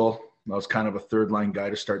physical. I was kind of a third line guy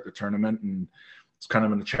to start the tournament, and it's kind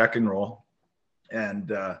of in a check-in role.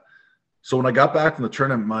 And so when I got back from the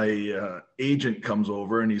tournament, my agent comes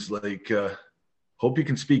over and he's like, "Hope you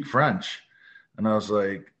can speak French." And I was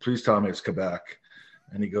like, "Please tell me it's Quebec."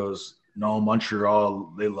 And he goes, "No,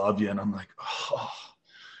 Montreal, they love you." And I'm like, "Oh."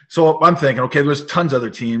 So I'm thinking, okay, there's tons of other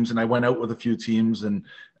teams, and I went out with a few teams, and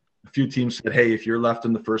a few teams said, "Hey, if you're left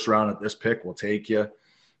in the first round at this pick, we'll take you."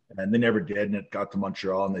 And they never did, and it got to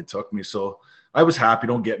Montreal, and they took me. So I was happy.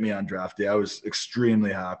 Don't get me on draft day. I was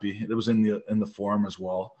extremely happy. It was in the forum as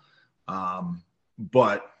well.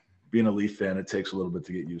 But being a Leaf fan, it takes a little bit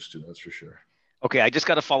to get used to. That's for sure. Okay, I just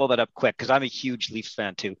got to follow that up quick because I'm a huge Leafs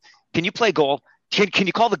fan too. Can you play goal? Can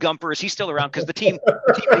you call the Gumper? Is he still around? Because the team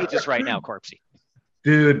needs us right now, Corpsey.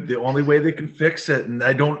 Dude, the only way they can fix it, and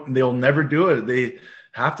they'll never do it. They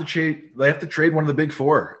have to trade one of the big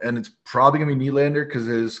four, and it's probably gonna be Nylander because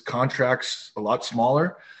his contract's a lot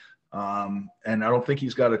smaller. And I don't think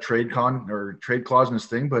he's got a trade clause in his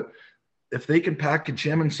thing, but if they can package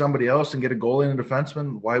him and somebody else and get a goalie and a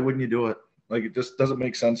defenseman, why wouldn't you do it? Like, it just doesn't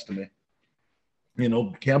make sense to me. You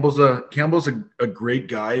know, Campbell's a great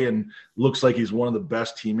guy and looks like he's one of the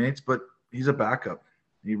best teammates, but he's a backup.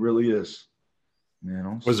 He really is. You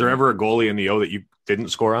know, was there ever a goalie in the O that you didn't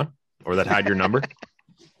score on or that had your number?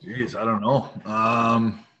 Jeez, I don't know.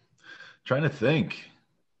 Trying to think.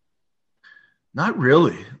 Not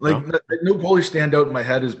really. Like, no goalies stand out in my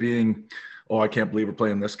head as being, oh, I can't believe we're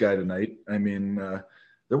playing this guy tonight. I mean,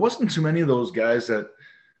 there wasn't too many of those guys that,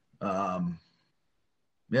 kind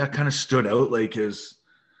of stood out like as,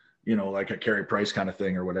 you know, like a Carey Price kind of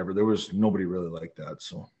thing or whatever. There was nobody really like that.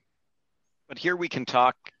 So, but here we can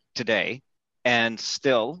talk today, and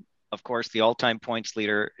still, of course, the all-time points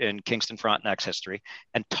leader in Kingston Frontenac's history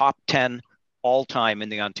and top 10 all-time in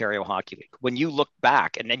the Ontario Hockey League. When you look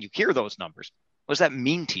back and then you hear those numbers, what does that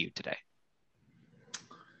mean to you today?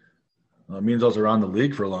 Well, it means I was around the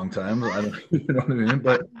league for a long time. I don't, you know what I mean?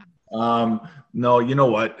 But no, you know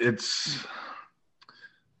what?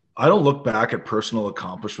 I don't look back at personal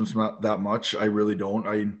accomplishments not that much. I really don't.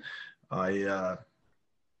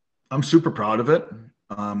 I'm super proud of it.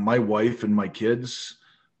 My wife and my kids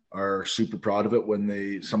are super proud of it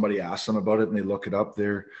when somebody asks them about it and they look it up.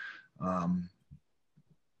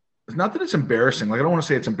 It's not that it's embarrassing. Like, I don't want to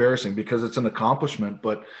say it's embarrassing because it's an accomplishment,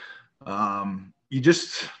 but I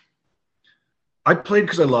played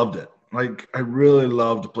because I loved it. Like, I really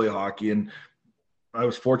loved to play hockey, and I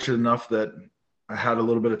was fortunate enough that I had a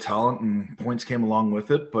little bit of talent and points came along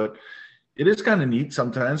with it. But it is kind of neat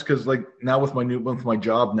sometimes because, like, now with my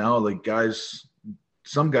job now, like,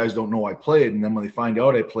 some guys don't know I played, and then when they find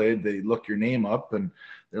out I played, they look your name up and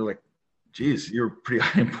they're like, geez, you're pretty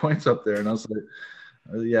high in points up there. And I was like,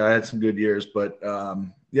 yeah, I had some good years, but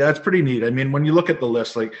it's pretty neat. I mean, when you look at the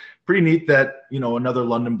list, like, pretty neat that, you know, another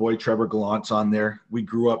London boy, Trevor Gallant's on there. We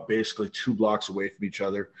grew up basically 2 blocks away from each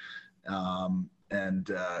other.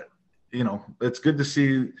 You know, it's good to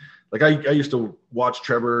see. Like, I used to watch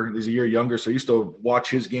Trevor. He's a year younger, so I used to watch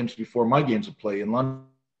his games before my games would play in London.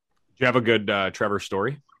 Do you have a good Trevor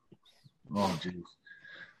story? Oh, geez.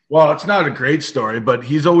 Well, it's not a great story, but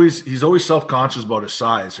he's always self-conscious about his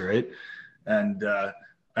size, right? And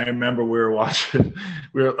I remember we were watching.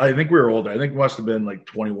 I think we were older. I think it must have been like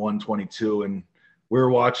 21, 22, and we were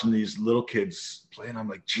watching these little kids play. And I'm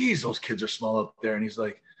like, geez, those kids are small up there. And he's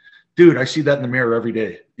like, dude, I see that in the mirror every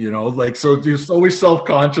day. You know, like, so he's always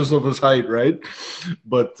self-conscious of his height, right?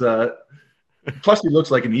 But plus, he looks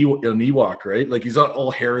like an Ewok, right? Like, he's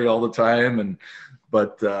all hairy all the time.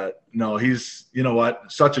 But no, he's, you know what,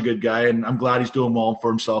 such a good guy. And I'm glad he's doing well for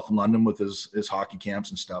himself in London with his hockey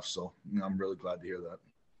camps and stuff. So, you know, I'm really glad to hear that.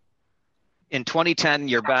 In 2010,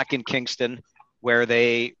 you're back in Kingston where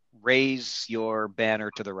they raise your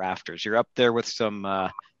banner to the rafters. You're up there with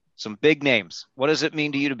some big names. What does it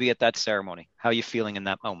mean to you to be at that ceremony? How are you feeling in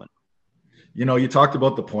that moment? You know, you talked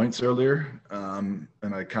about the points earlier, and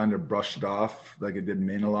I kind of brushed it off like it didn't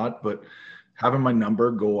mean a lot, but having my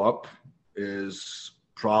number go up is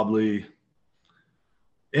probably,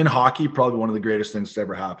 in hockey, probably one of the greatest things to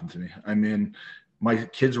ever happen to me. I mean, my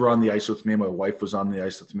kids were on the ice with me. My wife was on the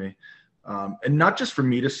ice with me. And not just for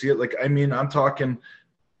me to see it. Like, I mean, I'm talking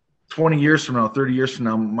 20 years from now, 30 years from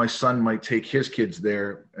now, my son might take his kids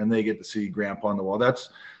there and they get to see Grandpa on the wall. That's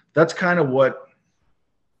kind of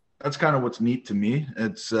what's neat to me.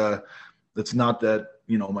 It's not that,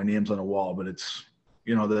 you know, my name's on a wall, but it's,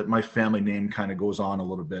 you know, that my family name kind of goes on a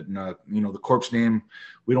little bit. And, you know, the Corpse name,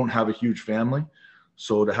 we don't have a huge family.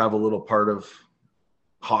 So to have a little part of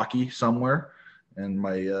hockey somewhere and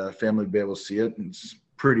my family be able to see it, it's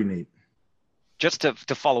pretty neat. Just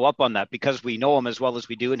to follow up on that, because we know him as well as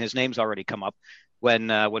we do, and his name's already come up. When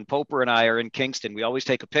Poper and I are in Kingston, we always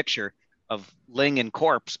take a picture of Ling and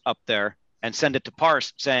Corpse up there and send it to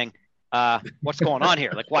Parse saying, what's going on here?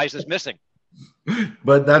 Like, why is this missing?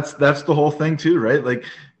 But that's the whole thing too, right? Like,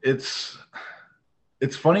 it's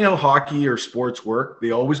funny how hockey or sports work. They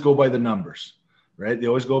always go by the numbers, right? They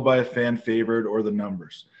always go by a fan favorite or the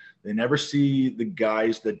numbers. They never see the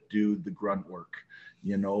guys that do the grunt work.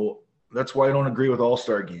 You know, that's why I don't agree with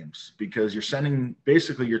all-star games, because you're sending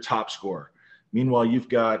basically your top scorer. Meanwhile, you've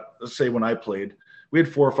got, let's say when I played, we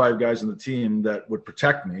had 4 or 5 guys on the team that would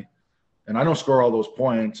protect me, and I don't score all those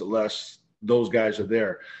points unless those guys are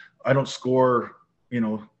there. I don't score, you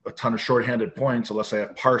know, a ton of shorthanded points unless I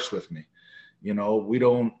have Parse with me. You know, we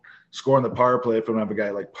don't score on the power play if we don't have a guy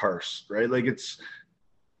like Parse, right? Like,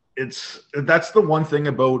 that's the one thing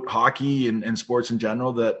about hockey and sports in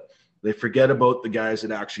general, that they forget about the guys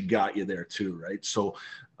that actually got you there too, right? So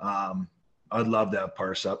I'd love to have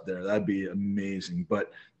Parse up there. That'd be amazing.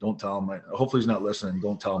 But don't tell him. Hopefully he's not listening.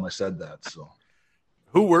 Don't tell him I said that. So,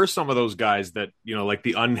 who were some of those guys that, like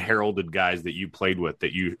the unheralded guys that you played with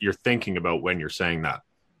that you're thinking about when you're saying that?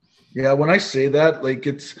 Yeah, when I say that, like,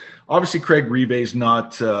 it's obviously Craig Reve's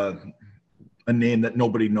not a name that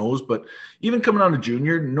nobody knows, but even coming on a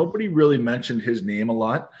junior, nobody really mentioned his name a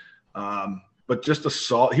lot. But just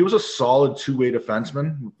he was a solid two-way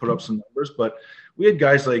defenseman, put up some numbers. But we had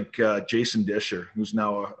guys like Jason Disher, who's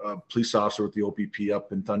now a police officer with the OPP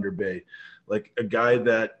up in Thunder Bay, like a guy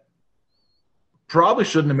that probably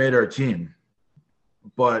shouldn't have made our team,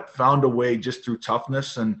 but found a way just through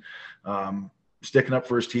toughness and sticking up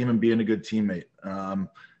for his team and being a good teammate.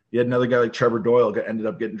 You had another guy like Trevor Doyle ended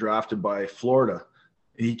up getting drafted by Florida.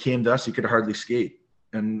 He came to us, he could hardly skate.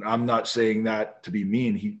 And I'm not saying that to be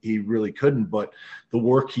mean. He really couldn't, but the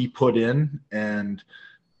work he put in and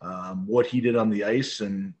what he did on the ice,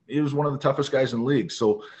 and he was one of the toughest guys in the league.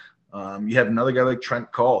 So you have another guy like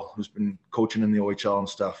Trent Call, who's been coaching in the OHL and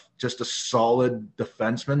stuff. Just a solid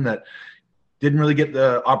defenseman that didn't really get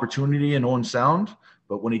the opportunity in Owen Sound,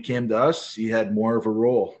 but when he came to us, he had more of a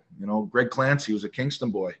role. Greg Clancy was a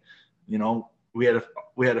Kingston boy. We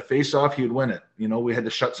had a face-off, he would win it. We had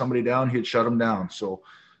to shut somebody down, he'd shut them down. So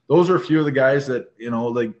those are a few of the guys that,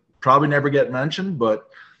 like probably never get mentioned, but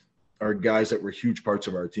are guys that were huge parts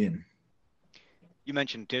of our team. You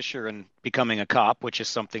mentioned Disher and becoming a cop, which is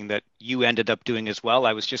something that you ended up doing as well.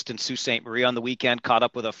 I was just in Sault Ste. Marie on the weekend, caught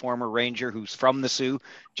up with a former ranger who's from the Sioux,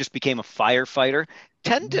 just became a firefighter.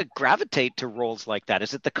 Tend to gravitate to roles like that.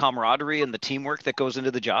 Is it the camaraderie and the teamwork that goes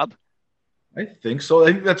into the job? I think so.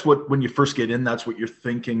 I think that's when you first get in, that's what you're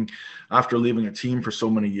thinking after leaving a team for so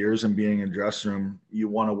many years and being in a dressing room. You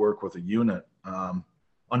want to work with a unit.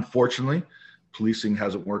 Unfortunately, policing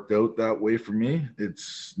hasn't worked out that way for me.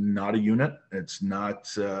 It's not a unit. It's not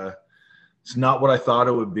what I thought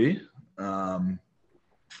it would be. When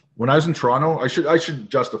I was in Toronto, I should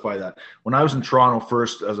justify that. When I was in Toronto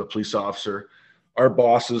first as a police officer, our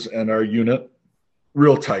bosses and our unit,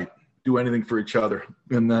 real tight, do anything for each other.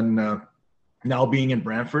 And then now being in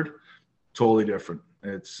Brantford, totally different.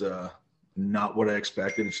 It's not what I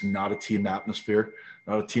expected. It's not a team atmosphere,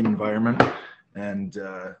 not a team environment. And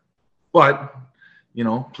but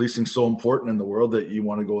policing's so important in the world that you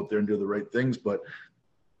want to go out there and do the right things. But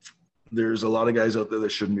there's a lot of guys out there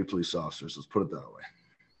that shouldn't be police officers. Let's put it that way.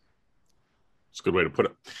 It's a good way to put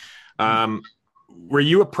it. Were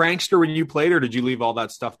you a prankster when you played, or did you leave all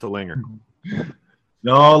that stuff to Linger?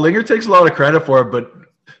 No, Linger takes a lot of credit for it, but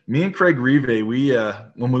me and Craig Rive, we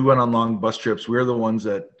when we went on long bus trips, we were the ones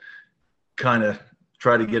that kind of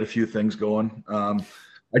try to get a few things going.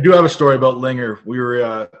 I do have a story about Linger. We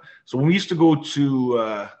were so when we used to go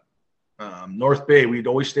to North Bay, we'd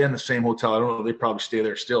always stay in the same hotel. I don't know, they probably stay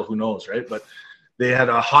there still. Who knows, right? But they had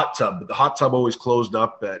a hot tub, but the hot tub always closed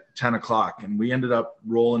up at 10 o'clock, and we ended up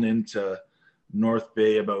rolling into North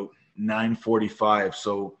Bay about 9:45.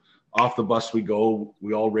 So off the bus we go,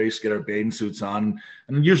 we all race, get our bathing suits on,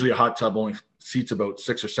 and usually a hot tub only seats about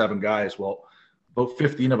 6 or 7 guys. Well, about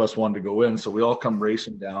 15 of us wanted to go in, so we all come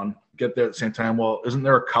racing down, get there at the same time. Well, isn't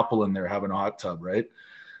there a couple in there having a hot tub, right?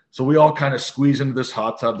 So we all kind of squeeze into this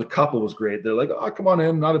hot tub. The couple was great. They're like, oh, come on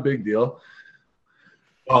in, not a big deal.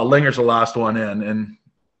 Oh, Linger's the last one in, and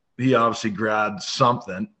he obviously grabbed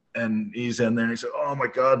something, and he's in there, and he said, oh, my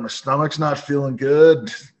God, my stomach's not feeling good.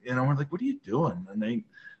 We're like, what are you doing?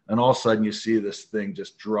 And all of a sudden you see this thing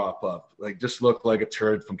just drop up, like just look like a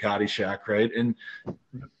turd from Caddyshack, right? And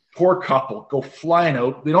poor couple go flying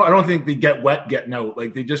out. I don't think they get wet getting out.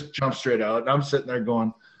 Like they just jump straight out. And I'm sitting there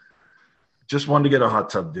going, just wanted to get a hot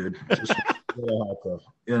tub, dude. Just get a hot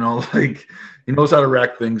tub. Like he knows how to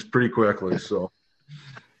wreck things pretty quickly. So,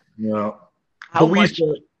 How much?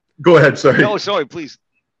 Go ahead. Sorry. No, sorry, please.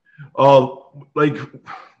 Oh, like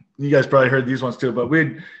you guys probably heard these ones too, but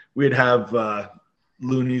we'd have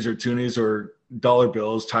loonies or toonies or dollar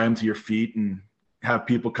bills, tie them to your feet and have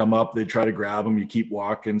people come up. They try to grab them. You keep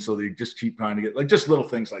walking. So they just keep trying to get like just little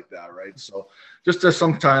things like that. Right. So just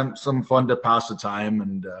some fun to pass the time.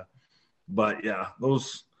 And, but yeah,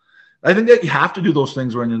 I think that you have to do those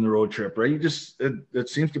things when you're in the road trip, right? It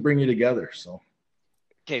seems to bring you together. So.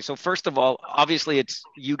 Okay, so first of all, obviously it's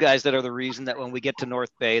you guys that are the reason that when we get to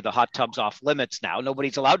North Bay, the hot tub's off limits now.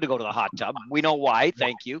 Nobody's allowed to go to the hot tub. We know why.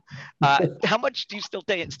 Thank you. How much do you still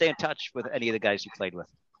stay in touch with any of the guys you played with?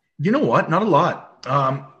 You know what? Not a lot.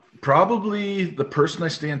 Probably the person I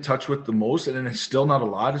stay in touch with the most, and it's still not a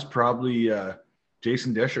lot, is probably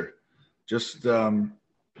Jason Disher. Just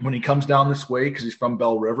when he comes down this way, because he's from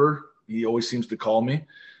Bell River, he always seems to call me.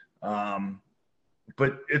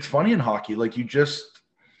 But it's funny in hockey, like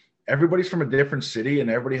everybody's from a different city and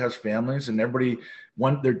everybody has families and everybody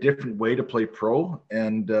want their different way to play pro,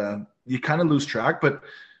 and you kind of lose track. But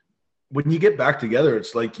when you get back together,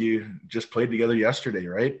 it's like you just played together yesterday,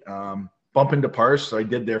 right? Bump into Parse. I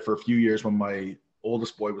did there for a few years when my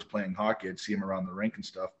oldest boy was playing hockey. I'd see him around the rink and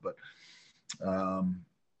stuff. But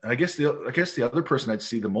I guess the other person I'd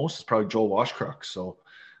see the most is probably Joel Washcrook. So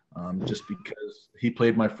just because he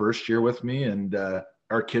played my first year with me, and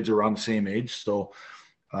our kids are around the same age. So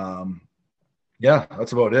yeah,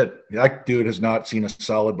 that's about it. That dude has not seen a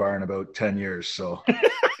salad bar in about 10 years. So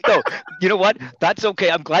no, you know what? That's okay.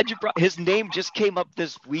 I'm glad you brought his name. Just came up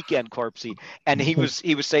this weekend, Corpsey, and he was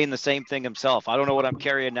saying the same thing himself. I don't know what I'm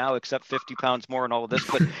carrying now, except 50 pounds more and all of this.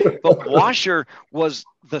 But Washer was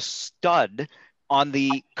the stud on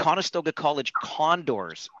the Conestoga College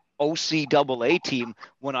Condors OCAA team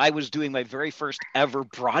when I was doing my very first ever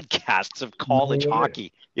broadcasts of college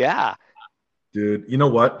hockey. Yeah, dude. You know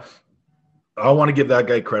what? I want to give that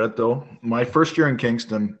guy credit though. My first year in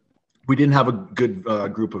Kingston, we didn't have a good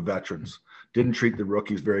group of veterans. Didn't treat the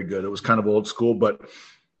rookies very good. It was kind of old school, but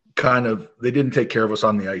they didn't take care of us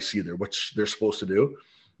on the ice either, which they're supposed to do.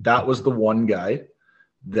 That was the one guy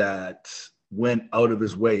that went out of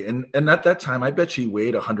his way. And at that time, I bet he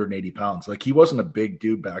weighed 180 pounds. Like, he wasn't a big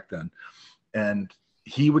dude back then. And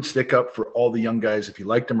he would stick up for all the young guys. If you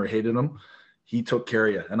liked him or hated him, he took care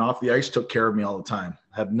of you. And off the ice, took care of me all the time.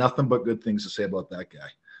 Have nothing but good things to say about that guy.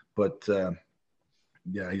 But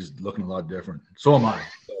yeah, he's looking a lot different. So am I.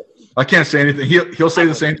 So I can't say anything. He'll say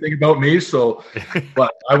the same thing about me. So,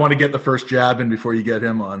 but I want to get the first jab in before you get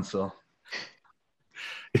him on. So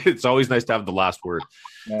it's always nice to have the last word.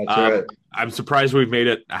 That's right. I'm surprised we've made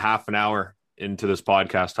it a half an hour into this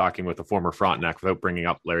podcast talking with a former Frontenac without bringing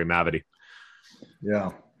up Larry Mavety.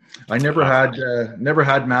 Yeah, I never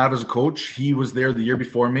had Mav as a coach. He was there the year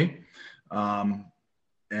before me,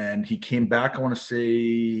 and he came back, I want to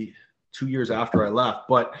say 2 years after I left,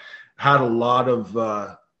 but had a lot of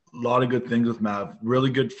good things with Mav.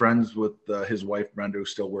 Really good friends with his wife Brenda, who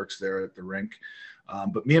still works there at the rink.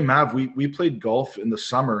 But me and Mav, we played golf in the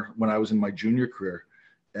summer when I was in my junior career,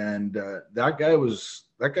 and that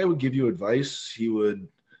guy would give you advice. He would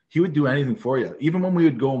do anything for you. Even when we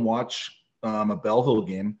would go and watch a Belleville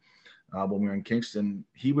game when we were in Kingston,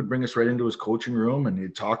 he would bring us right into his coaching room and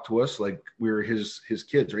he'd talk to us like we were his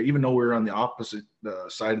kids, right? Even though we were on the opposite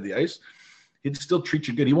side of the ice, he'd still treat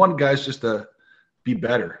you good. He wanted guys just to be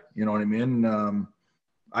better. You know what I mean?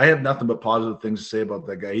 I have nothing but positive things to say about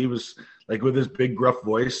that guy. He was like, with his big gruff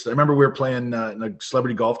voice. I remember we were playing in a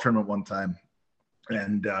celebrity golf tournament one time.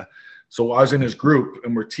 And so I was in his group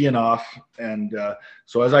and we're teeing off. And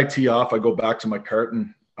so as I tee off, I go back to my cart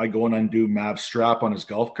and I go and undo Mav's strap on his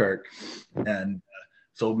golf cart. And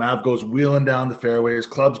so Mav goes wheeling down the fairway. His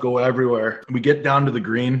clubs go everywhere. We get down to the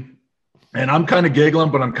green and I'm kind of giggling,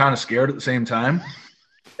 but I'm kind of scared at the same time.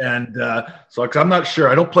 And so I'm not sure.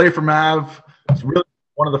 I don't play for Mav. It's really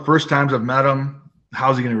one of the first times I've met him.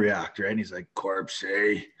 How's he going to react, right? And he's like, Corpse,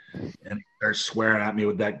 hey. And he starts swearing at me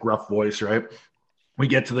with that gruff voice, right? We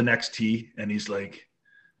get to the next tee, and he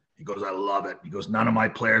goes, I love it. He goes, none of my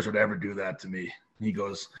players would ever do that to me. He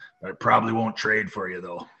goes, I probably won't trade for you,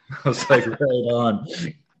 though. I was like, right on.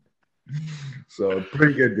 So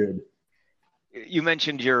pretty good, dude. You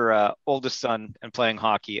mentioned your oldest son and playing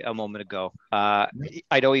hockey a moment ago. I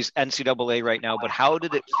know he's NCAA right now, but how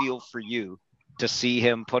did it feel for you to see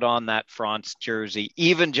him put on that France jersey,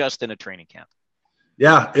 even just in a training camp?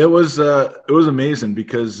 Yeah, it was amazing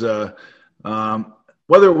because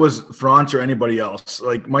whether it was France or anybody else,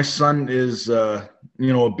 like my son is, a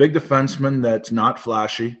big defenseman that's not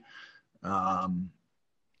flashy, and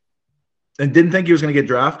didn't think he was going to get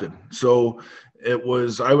drafted. So it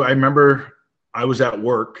was, I remember I was at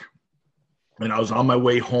work and I was on my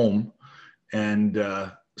way home and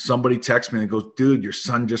somebody texted me and goes, dude, your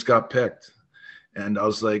son just got picked. And I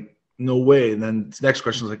was like, no way. And then the next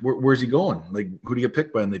question was like, where's he going? Like, who do you get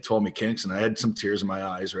picked by? And they told me Kingston. I had some tears in my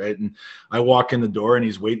eyes, right? And I walk in the door and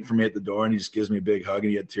he's waiting for me at the door and he just gives me a big hug and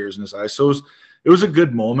he had tears in his eyes. So it was a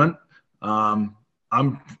good moment.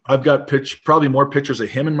 I've got probably more pictures of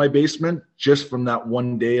him in my basement just from that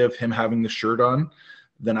one day of him having the shirt on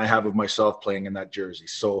than I have of myself playing in that jersey.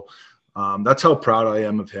 So that's how proud I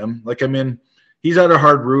am of him. Like, I mean, he's had a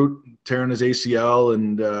hard route, tearing his ACL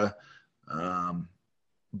and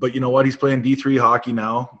but you know what? He's playing D3 hockey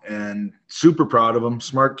now and super proud of him.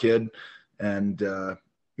 Smart kid. And,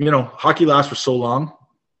 hockey lasts for so long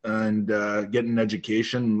and getting an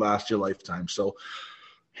education lasts your lifetime. So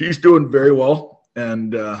he's doing very well.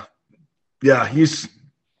 And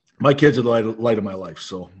my kids are the light of my life.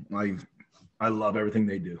 So I love everything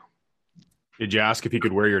they do. Did you ask if he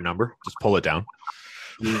could wear your number? Just pull it down.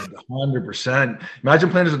 Dude, 100%. Imagine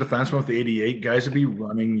playing as a defenseman with the 88. Guys would be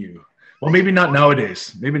running you. Well, maybe not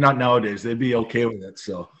nowadays. They'd be okay with it.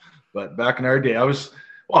 So, but back in our day,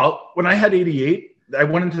 when I had 88, I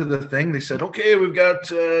went into the thing. They said, okay, we've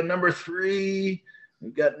got number 3,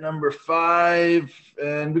 we've got number 5,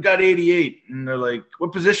 and we got 88. And they're like,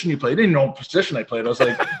 what position you play? They didn't know what position I played. I was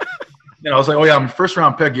like, oh yeah, I'm a first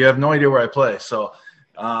round pick. You have no idea where I play. So,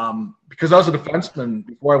 because I was a defenseman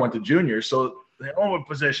before I went to junior, so they know what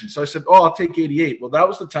position. So I said, I'll take 88. Well, that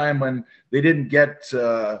was the time when they didn't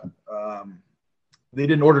they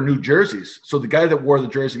didn't order new jerseys. So the guy that wore the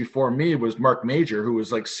jersey before me was Mark Major, who was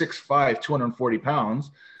like 6'5", 240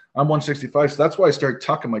 pounds. I'm 165. So that's why I started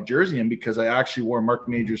tucking my jersey in, because I actually wore Mark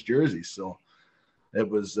Major's jersey. So it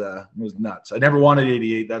was nuts. I never wanted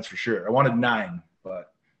 88. That's for sure. I wanted 9,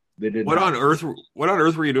 but they didn't. What on earth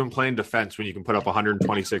were you doing playing defense when you can put up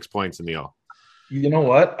 126 points in the O? You know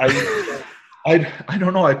what? I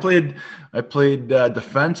don't know. I played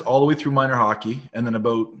defense all the way through minor hockey, and then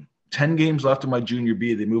about 10 games left of my junior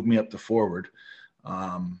B, they moved me up to forward.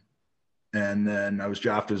 And then I was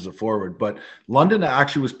drafted as a forward. But London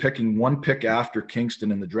actually was picking 1 pick after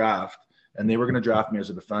Kingston in the draft, and they were going to draft me as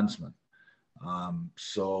a defenseman.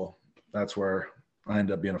 So that's where I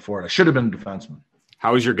ended up being a forward. I should have been a defenseman.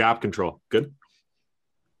 How was your gap control? Good?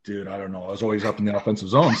 Dude, I don't know. I was always up in the offensive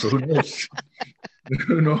zone, so who knows?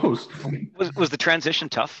 Who knows? Was the transition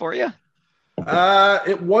tough for you?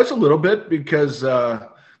 It was a little bit, because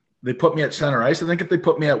they put me at center ice. I think if they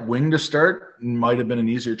put me at wing to start, it might have been an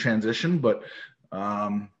easier transition. But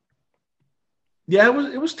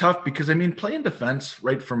it was tough, because playing defense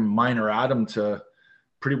right from minor Adam to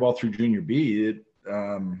pretty well through junior B.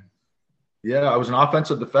 I was an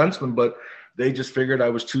offensive defenseman, but they just figured I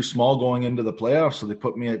was too small going into the playoffs, so they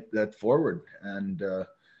put me at forward, and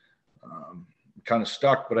kind of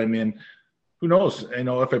stuck. But who knows?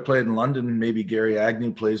 If I played in London, maybe Gary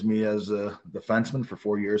Agnew plays me as a defenseman for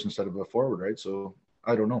 4 years instead of a forward, right? So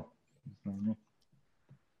I don't know.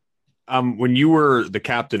 When you were the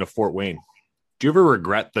captain of Fort Wayne, do you ever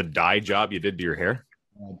regret the dye job you did to your hair?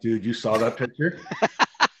 Dude, you saw that picture? That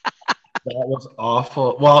was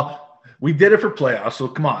awful. Well, we did it for playoffs, so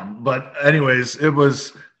come on. But anyways, it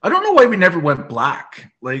was – I don't know why we never went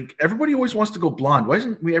black. Like, everybody always wants to go blonde. Why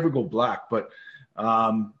doesn't we ever go black? But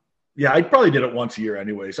I probably did it once a year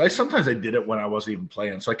anyways. Sometimes I did it when I wasn't even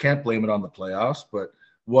playing, so I can't blame it on the playoffs, but it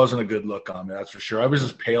wasn't a good look on me, that's for sure. I was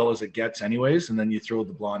as pale as it gets anyways, and then you throw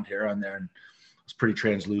the blonde hair on there, and it's pretty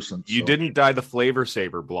translucent. You didn't dye the Flavor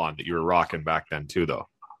Saver blonde that you were rocking back then too, though.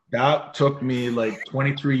 That took me like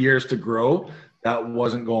 23 years to grow. That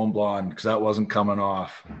wasn't going blonde, because that wasn't coming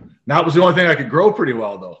off. That was the only thing I could grow pretty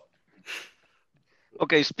well, though.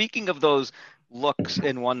 Okay, speaking of those looks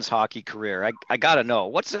in one's hockey career, I gotta know,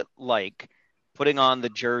 what's it like putting on the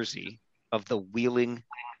jersey of the Wheeling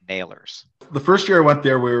Nailers? The first year I went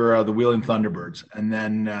there, we were the Wheeling Thunderbirds, and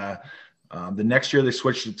then the next year they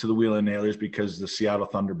switched it to the Wheeling Nailers because the Seattle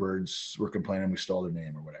Thunderbirds were complaining we stole their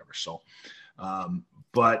name or whatever. So,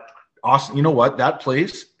 but Austin, you know what? That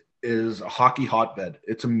place is a hockey hotbed.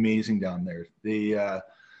 It's amazing down there. They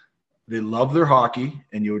love their hockey,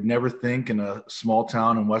 and you would never think in a small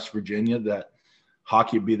town in West Virginia that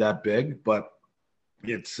hockey would be that big. But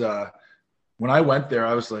it's when I went there,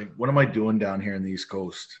 I was like, what am I doing down here in the East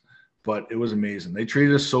Coast? But it was amazing. They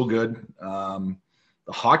treated us so good. The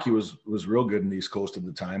hockey was real good in the East Coast at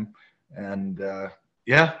the time. And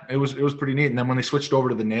it was pretty neat. And then when they switched over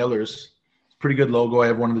to the Nailers, it's a pretty good logo. I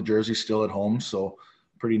have one of the jerseys still at home, so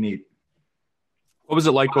pretty neat. What was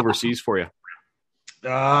it like overseas for you?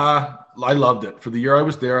 I loved it. For the year I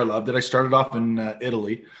was there, I loved it. I started off in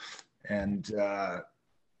Italy, and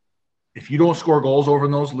if you don't score goals over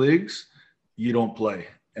in those leagues, you don't play.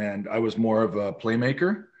 And I was more of a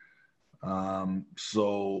playmaker,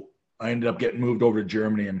 so I ended up getting moved over to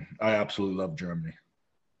Germany, and I absolutely love Germany.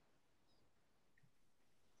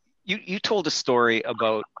 You told a story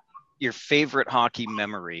about your favorite hockey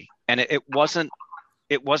memory, and it wasn't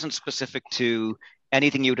specific to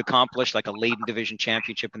anything you'd accomplished, like a Leyden Division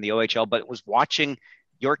championship in the OHL, but it was watching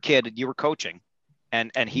your kid you were coaching,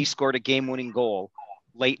 and he scored a game-winning goal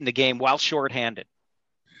late in the game while shorthanded.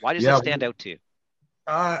 Why does that stand out to you?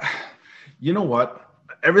 You know what?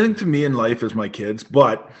 Everything to me in life is my kids,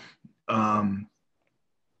 but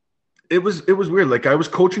it was weird. Like, I was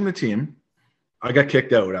coaching the team. I got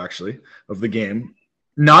kicked out, actually, of the game.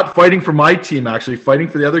 Not fighting for my team, actually, fighting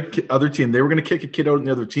for the other team. They were going to kick a kid out in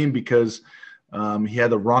the other team because He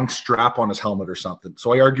had the wrong strap on his helmet or something.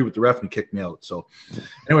 So I argued with the ref and he kicked me out. So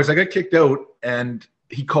anyways, I got kicked out and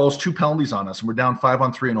he calls 2 penalties on us and we're down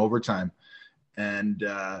 5-on-3 in overtime. And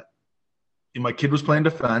my kid was playing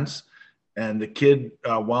defense and the kid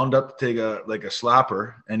wound up to take a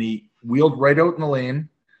slapper and he wheeled right out in the lane,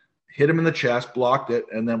 hit him in the chest, blocked it,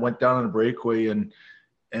 and then went down on a breakaway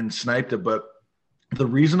and sniped it. But the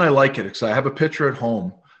reason I like it is because I have a picture at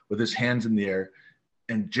home with his hands in the air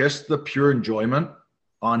and just the pure enjoyment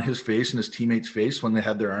on his face and his teammates' face when they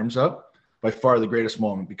had their arms up, by far the greatest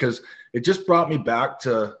moment, because it just brought me back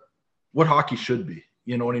to what hockey should be.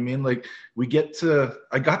 You know what I mean? Like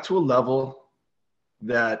I got to a level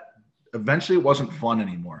that eventually it wasn't fun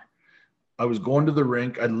anymore. I was going to the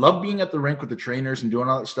rink. I loved being at the rink with the trainers and doing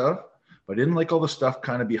all that stuff, but I didn't like all the stuff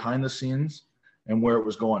kind of behind the scenes and where it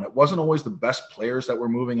was going. It wasn't always the best players that were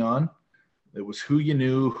moving on. It was who you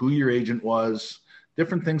knew, who your agent was,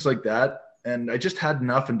 different things like that. And I just had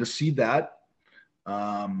enough. And to see that,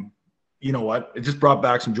 you know what? It just brought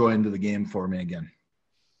back some joy into the game for me again.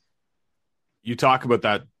 You talk about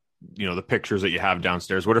that, the pictures that you have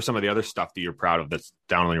downstairs. What are some of the other stuff that you're proud of that's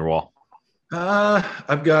down on your wall?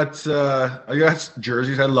 I got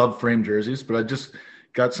jerseys. I love framed jerseys, but I just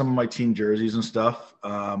got some of my team jerseys and stuff.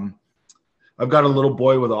 I've got a little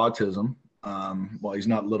boy with autism. Well, he's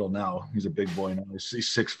not little now. He's a big boy now. He's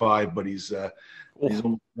 6'5", but he's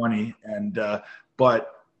almost 20. And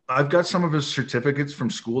but I've got some of his certificates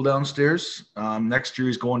from school downstairs. Next year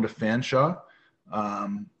he's going to Fanshawe.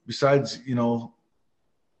 Besides,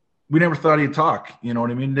 we never thought he'd talk. You know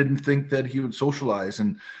what I mean? Didn't think that he would socialize.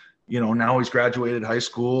 And now he's graduated high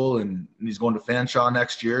school and he's going to Fanshawe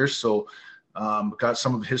next year. So got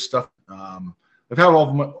some of his stuff. I've had a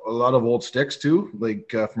lot of old sticks too.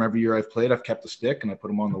 Like from every year I've played, I've kept a stick and I put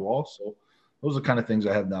them on the wall. So those are the kind of things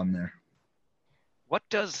I have down there. What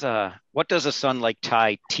does a son like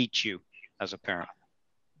Ty teach you as a parent?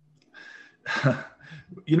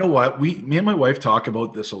 You know what? Me and my wife talk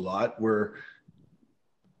about this a lot, where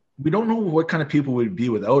we don't know what kind of people we'd be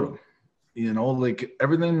without him. Like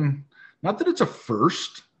everything, not that it's a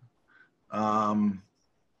first,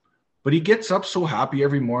 but he gets up so happy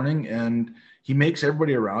every morning and he makes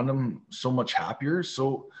everybody around him so much happier.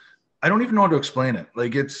 So I don't even know how to explain it.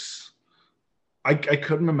 Like I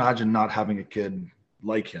couldn't imagine not having a kid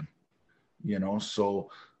like him, so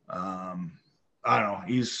I don't know.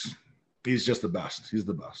 He's just the best. He's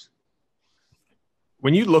the best.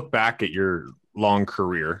 When you look back at your long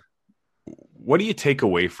career, what do you take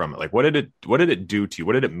away from it? Like, what did it do to you?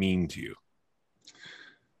 What did it mean to you?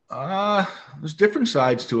 There's different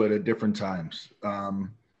sides to it at different times.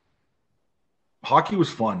 Hockey was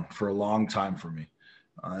fun for a long time for me.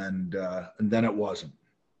 And then it wasn't.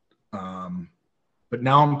 But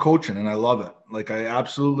now I'm coaching and I love it. Like I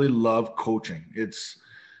absolutely love coaching.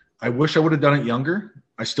 I wish I would have done it younger.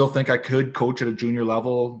 I still think I could coach at a junior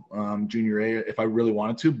level, junior A, if I really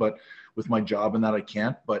wanted to, but with my job and that I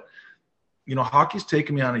can't. But, hockey's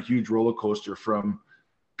taken me on a huge roller coaster from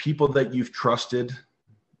people that you've trusted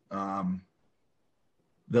that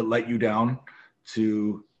let you down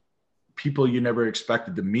to people you never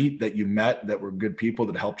expected to meet that you met that were good people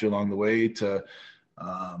that helped you along the way to,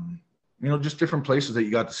 just different places that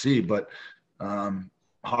you got to see. But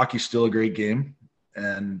hockey's still a great game.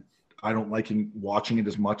 And I don't like watching it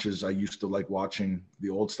as much as I used to like watching the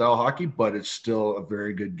old style hockey, but it's still a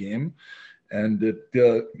very good game. And it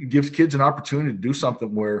gives kids an opportunity to do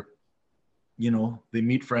something where, they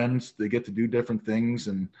meet friends, they get to do different things.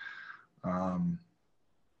 And but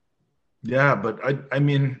I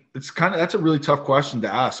mean, that's a really tough question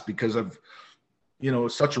to ask because of,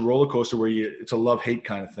 it's such a roller coaster where it's a love-hate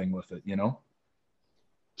kind of thing with it,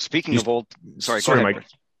 Speaking of old, sorry, Mike,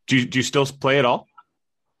 do you still play at all?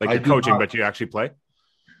 Like you're coaching, but you actually play?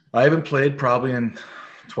 I haven't played probably in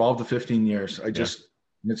 12 to 15 years.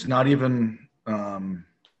 It's not even the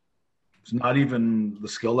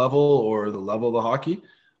skill level or the level of the hockey.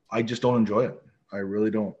 I just don't enjoy it. I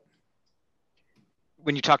really don't.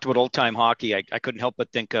 When you talked about old time hockey, I couldn't help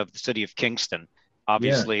but think of the city of Kingston.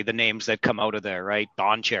 Obviously, the names that come out of there, right?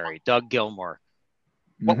 Don Cherry, Doug Gilmore.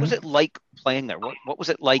 What was it like playing there? What was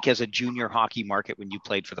it like as a junior hockey market when you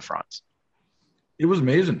played for the Fronts? It was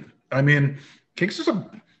amazing. I mean, Kingston's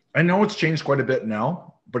I know it's changed quite a bit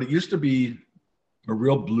now, but it used to be a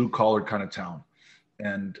real blue-collar kind of town.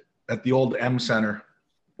 And at the old M Center,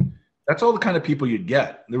 that's all the kind of people you'd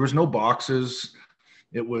get. There was no boxes.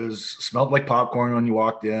 It smelled like popcorn when you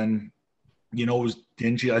walked in. It was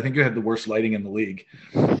dingy. I think it had the worst lighting in the league.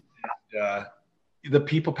 And, the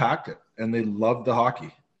people packed it, and they loved the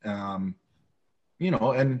hockey. And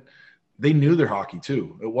they knew their hockey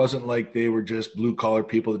too. It wasn't like they were just blue collar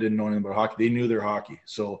people that didn't know anything about hockey. They knew their hockey.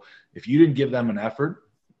 So if you didn't give them an effort,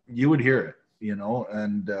 you would hear it,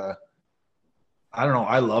 and I don't know.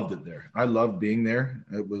 I loved it there. I loved being there.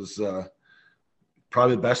 It was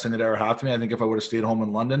probably the best thing that ever happened to me. I think if I would have stayed home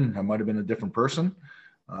in London, I might have been a different person.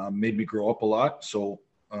 Made me grow up a lot. So,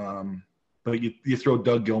 but you throw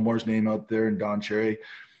Doug Gilmour's name out there and Don Cherry.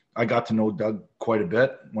 I got to know Doug quite a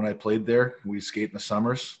bit when I played there. We skate in the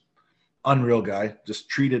summers. Unreal guy. Just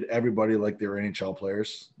treated everybody like they were NHL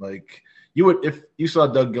players. Like you would, if you saw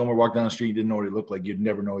Doug Gilmour walk down the street, you didn't know what he looked like, you'd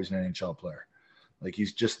never know he's an NHL player. Like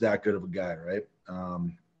he's just that good of a guy, right?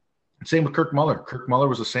 Same with Kirk Muller. Kirk Muller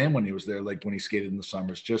was the same when he was there, like when he skated in the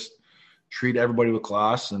summers. Just treat everybody with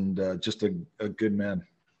class and just a good man.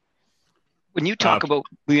 When you talk about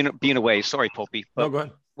being away, sorry, Popey. No, go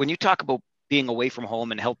ahead. When you talk about being away from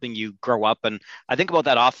home and helping you grow up, and I think about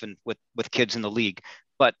that often with kids in the league,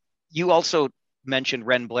 but you also mentioned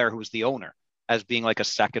Ren Blair, who's the owner, as being like a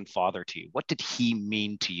second father to you. What did he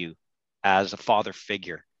mean to you as a father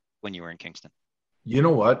figure when you were in Kingston? You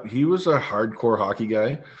know what? He was a hardcore hockey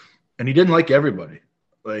guy, and he didn't like everybody.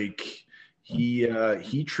 Like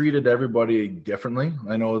he treated everybody differently.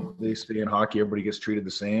 I know they say in hockey, everybody gets treated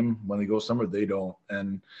the same. When they go somewhere, they don't.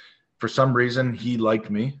 And for some reason, he liked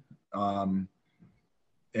me. And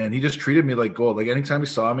he just treated me like gold. Like anytime he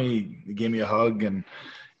saw me, he gave me a hug, and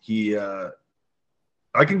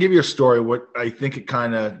I can give you a story. What I think it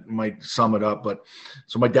kind of might sum it up. But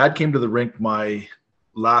so my dad came to the rink my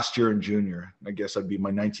last year in junior. I guess I'd be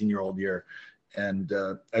my 19-year-old year. And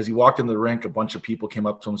as he walked into the rink, a bunch of people came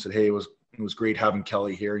up to him and said, "Hey, it was great having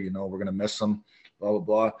Keli here. We're going to miss him, blah, blah,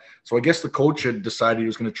 blah." So I guess the coach had decided he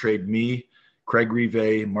was going to trade me, Craig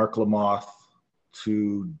Rivet, Mark Lamoth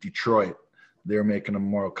to Detroit. They were making a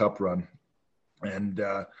Memorial Cup run. And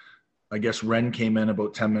I guess Ren came in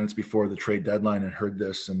about 10 minutes before the trade deadline and heard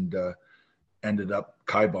this and ended up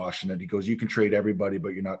kiboshing it. He goes, "You can trade everybody, but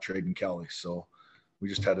you're not trading Keli." So we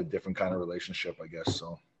just had a different kind of relationship, I guess.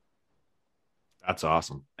 So that's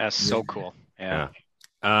awesome. That's so cool. Yeah.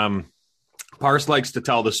 Parse likes to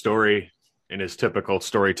tell the story in his typical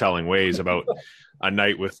storytelling ways about a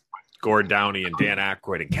night with Gord Downie and Dan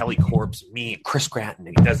Aykroyd and Keli Corpse, me and Chris Granton,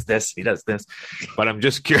 and he does this, he does this. But I'm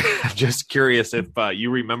just curious if you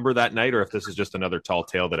remember that night, or if this is just another tall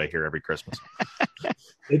tale that I hear every Christmas.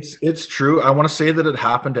 It's true. I want to say that it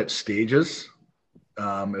happened at stages,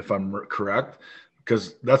 if I'm correct,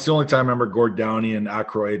 because that's the only time I remember Gord Downie and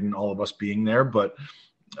Aykroyd and all of us being there. But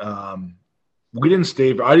we didn't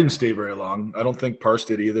stay. I didn't stay very long. I don't think Parse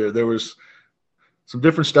did either. There was some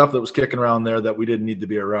different stuff that was kicking around there that we didn't need to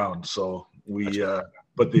be around. So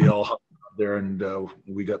but they all hung out there, and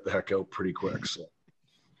we got the heck out pretty quick. So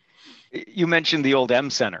you mentioned the old M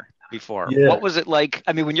Center before. Yeah. What was it like?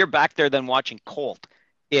 I mean, when you're back there then watching Colt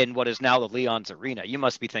in what is now the Leon's Arena, you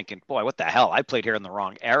must be thinking, "Boy, what the hell? I played here in the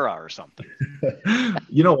wrong era or something."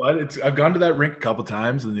 You know what? I've gone to that rink a couple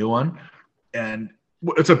times, the new one, and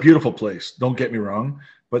it's a beautiful place. Don't get me wrong,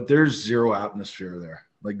 but there's zero atmosphere there,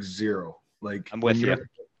 like zero. Like I'm with you.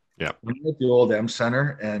 Yeah. When you're at the old M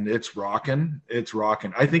Center and it's rocking, it's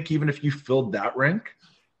rocking. I think even if you filled that rink,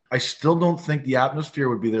 I still don't think the atmosphere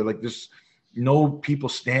would be there. Like there's no people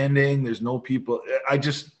standing. There's no people.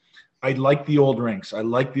 I like the old rinks. I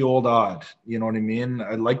like the old Odd. You know what I mean?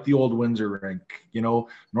 I like the old Windsor rink.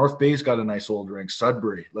 North Bay's got a nice old rink.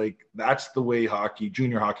 Sudbury. Like that's the way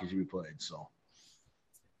junior hockey should be played. So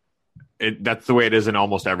that's the way it is in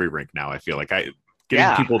almost every rink now. I feel like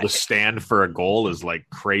getting people to stand for a goal is like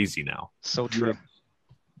crazy now. So true.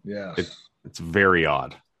 Yeah. It's very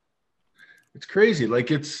odd. It's crazy. Like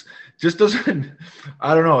just doesn't,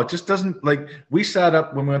 I don't know. It just doesn't, like we sat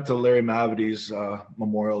up when we went to Larry Mavity's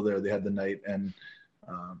memorial there. They had the night, and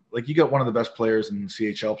like you got one of the best players in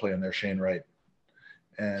CHL playing there, Shane Wright.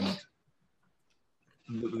 And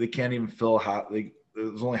they can't even fill it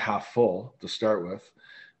was only half full to start with.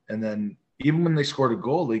 And then even when they scored a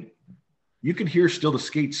goal, you could hear still the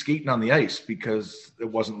skating on the ice because it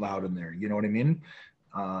wasn't loud in there. You know what I mean?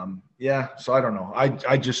 So I don't know.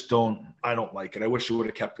 I just don't like it. I wish they would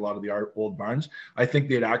have kept a lot of the old barns. I think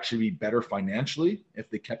they'd actually be better financially if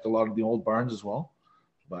they kept a lot of the old barns as well.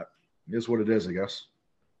 But it is what it is, I guess.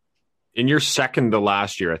 In your second to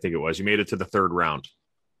last year, I think it was, you made it to the third round.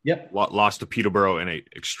 Yep. Lost to Peterborough in an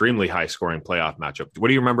extremely high-scoring playoff matchup. What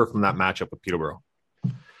do you remember from that matchup with Peterborough?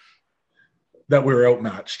 That we were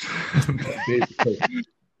outmatched.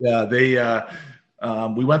 Yeah,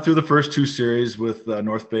 we went through the first two series with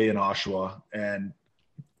North Bay and Oshawa, and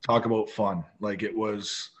talk about fun. Like it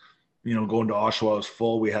was, going to Oshawa was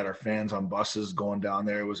full. We had our fans on buses going down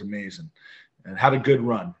there. It was amazing, and had a good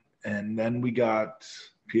run. and then we got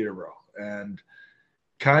Peterborough, and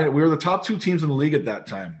we were the top 2 teams in the league at that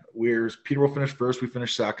time. Whereas Peterborough finished first, we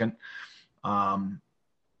finished second. And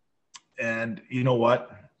you know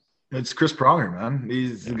what? It's Chris Pronger, man.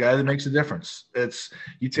 He's the guy that makes a difference.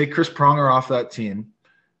 You take Chris Pronger off that team,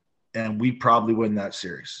 and we probably win that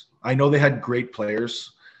series. I know they had great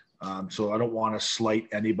players, so I don't want to slight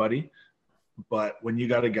anybody. But when you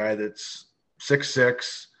got a guy that's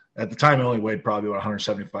 6'6", at the time he only weighed probably about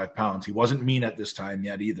 175 pounds. He wasn't mean at this time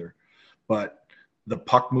yet either. But the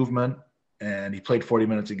puck movement, and he played 40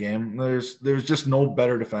 minutes a game. There's just no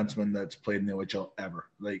better defenseman that's played in the OHL ever.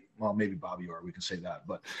 Maybe Bobby Orr, we can say that.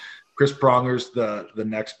 But Chris Pronger's the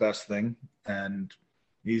next best thing, and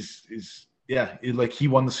he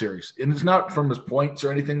won the series. And it's not from his points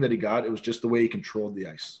or anything that he got. It was just the way he controlled the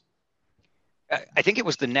ice. I think it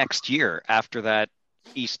was the next year after that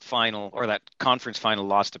East final or that conference final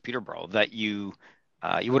loss to Peterborough that you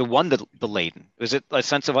would have won the Layton. Was it a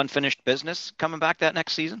sense of unfinished business coming back that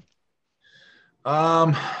next season?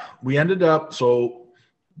 We ended up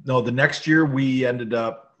the next year we ended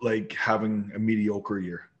up having a mediocre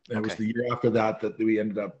year. It was the year after that we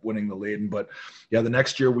ended up winning the Layton. But yeah, the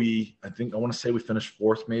next year I want to say we finished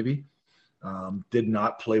 4th maybe. Did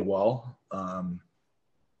not play well.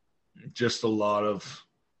 Just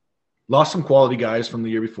lost some quality guys from the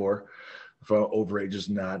year before for overages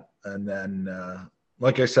and that. And then,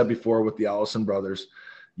 like I said before with the Allison brothers,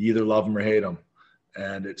 you either love them or hate them.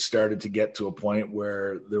 And it started to get to a point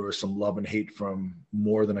where there was some love and hate from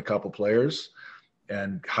more than a couple players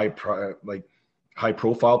and high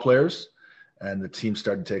profile players. And the team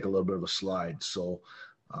started to take a little bit of a slide. So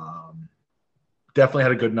definitely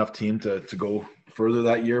had a good enough team to go further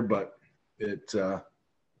that year, but it,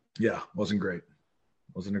 wasn't great.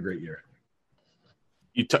 Wasn't a great year.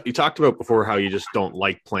 You talked about before how you just don't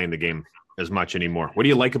like playing the game as much anymore. What do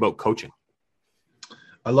you like about coaching?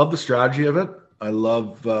 I love the strategy of it. I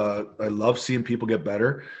love seeing people get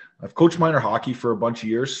better. I've coached minor hockey for a bunch of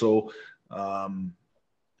years, so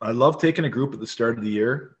I love taking a group at the start of the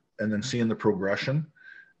year and then seeing the progression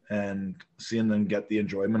and seeing them get the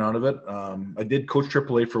enjoyment out of it. I did coach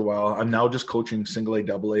AAA for a while. I'm now just coaching single A,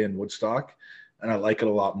 AA in Woodstock, and I like it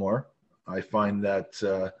a lot more. I find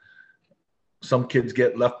that some kids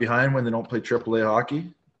get left behind when they don't play AAA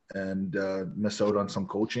hockey and miss out on some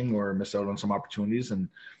coaching or miss out on some opportunities. And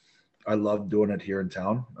I love doing it here in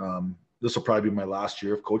town. This will probably be my last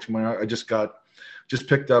year of coaching. I just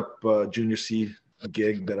picked up a junior C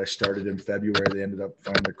gig that I started in February. They ended up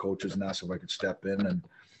finding their coaches and asked if I could step in, and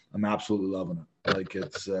I'm absolutely loving it.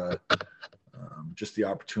 It's just the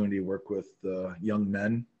opportunity to work with young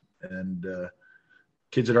men and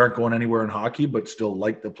kids that aren't going anywhere in hockey but still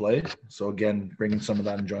like to play. So again, bringing some of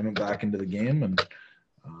that enjoyment back into the game, and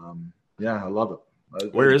I love it.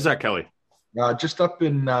 Where is that, Kelly? Just up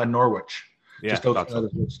in Norwich. Yeah, just outside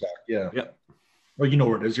of Woodstock. Yeah. Yep. Well, you know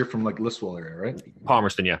where it is. You're from Listowel area, right?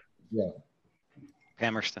 Palmerston, yeah. Yeah.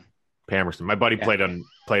 Palmerston. My buddy played on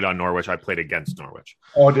Norwich. I played against Norwich.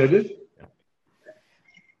 Oh, did it? Yeah.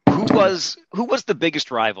 Who was the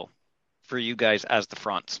biggest rival for you guys as the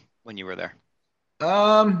Fronts when you were there?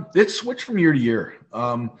 It switched from year to year.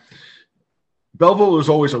 Belleville was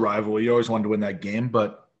always a rival. You always wanted to win that game,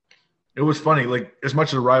 but it was funny. As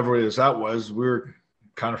much of a rivalry as that was, we were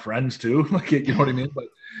kind of friends too. You know what I mean? But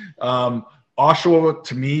Oshawa,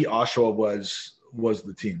 to me, was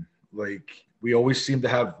the team. We always seemed to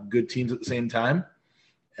have good teams at the same time,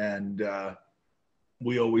 and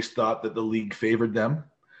we always thought that the league favored them.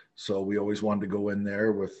 So we always wanted to go in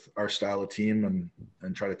there with our style of team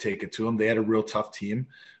and try to take it to them. They had a real tough team.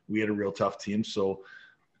 We had a real tough team. So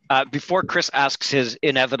before Chris asks his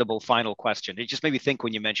inevitable final question, it just made me think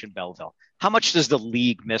when you mentioned Belleville. How much does the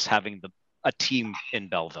league miss having a team in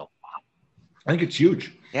Belleville? I think it's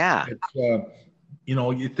huge. Yeah. It's,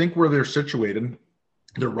 you think where they're situated,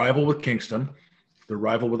 they're rival with Kingston, they're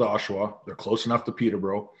rival with Oshawa, they're close enough to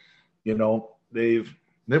Peterborough. They've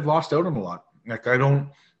lost out on a lot. I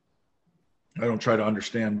don't try to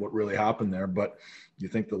understand what really happened there, but you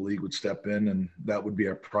think the league would step in and that would be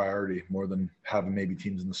our priority more than having maybe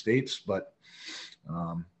teams in the States, but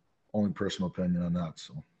only personal opinion on that.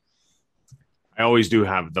 So I always do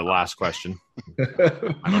have the last question.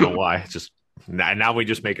 I don't know why. It's just now we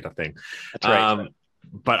just make it a thing. That's right.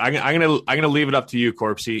 But I'm gonna leave it up to you,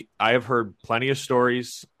 Corpsey. I have heard plenty of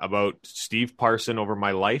stories about Steve Parson over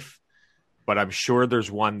my life, but I'm sure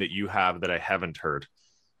there's one that you have that I haven't heard.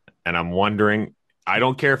 And I'm wondering, I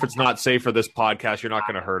don't care if it's not safe for this podcast, you're not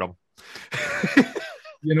going to hurt him.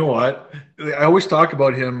 You know what? I always talk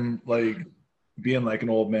about him being like an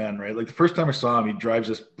old man, right? Like the first time I saw him, he drives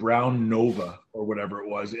this brown Nova or whatever it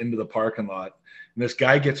was into the parking lot. And this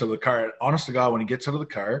guy gets out of the car. Honest to God, when he gets out of the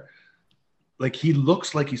car, like he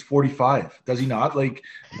looks like he's 45. Does he not? Like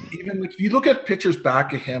even like if you look at pictures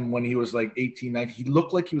back of him when he was like 18, 19, he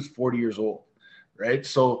looked like he was 40 years old, right?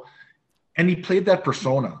 So, and he played that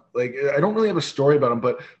persona. Like I don't really have a story about him,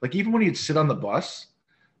 but like even when he'd sit on the bus,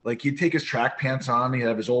 like he'd take his track pants on, he'd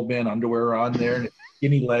have his old man underwear on there and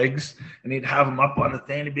skinny legs, and he'd have him up on the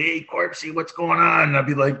thing and be, hey, Corpsey, what's going on? And I'd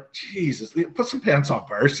be like, Jesus, put some pants on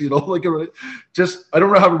first, you know, like just, I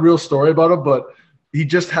don't know have a real story about him, but he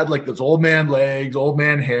just had like those old man legs, old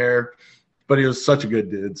man hair, but he was such a good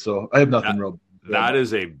dude. So I have nothing real. That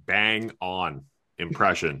is a bang on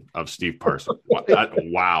impression of Steve Parson.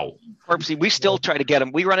 Wow. Corpsey, we still try to get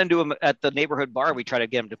him. We run into him at the neighborhood bar. We try to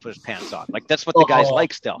get him to put his pants on. Like that's what the guys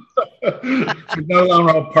like still. He's not allowed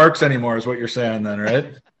around parks anymore is what you're saying then,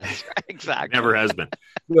 right? Exactly. Never has been.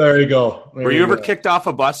 There you go. Were you ever kicked off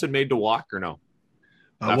a bus and made to walk or no?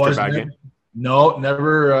 No,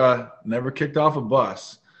 never kicked off a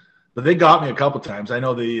bus, but they got me a couple times. I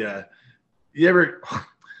know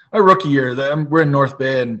my rookie year, we're in North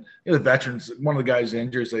Bay, and the veterans, one of the guys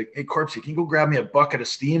injured is like, hey, Corpsey, can you go grab me a bucket of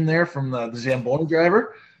steam there from the Zamboni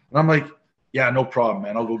driver? And I'm like, yeah, no problem,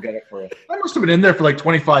 man. I'll go get it for you. I must have been in there for like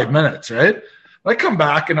 25 minutes, right? I come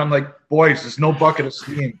back, and I'm like, boys, there's no bucket of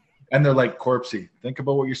steam. And they're like, Corpsey, think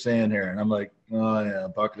about what you're saying here. And I'm like, oh, yeah,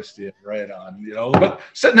 bucket of steam, right on. You know, but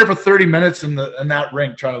sitting there for 30 minutes in that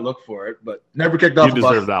rink trying to look for it, but never kicked off a bus. You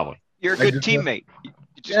deserve that one. You're a good teammate. You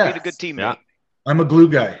just made a good teammate. Yeah. I'm a glue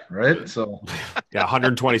guy, right? So, yeah,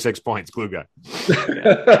 126 points, glue guy.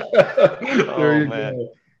 There you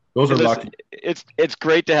go. Those are lucky. It's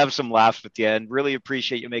great to have some laughs with you, and really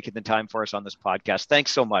appreciate you making the time for us on this podcast.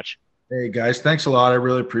 Thanks so much. Hey guys, thanks a lot. I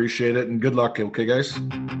really appreciate it, and good luck. Okay, guys.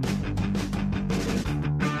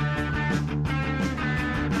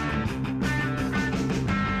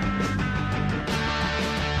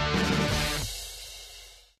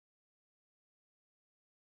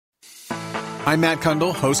 I'm Matt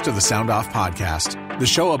Kundle, host of the Sound Off Podcast, the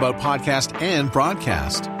show about podcast and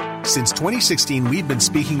broadcast. Since 2016, we've been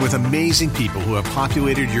speaking with amazing people who have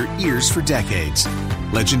populated your ears for decades.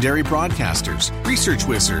 Legendary broadcasters, research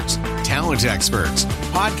wizards, talent experts,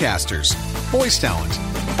 podcasters, voice talent.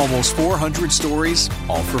 Almost 400 stories,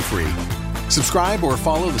 all for free. Subscribe or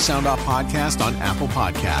follow the Sound Off Podcast on Apple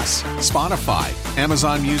Podcasts, Spotify,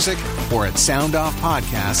 Amazon Music, or at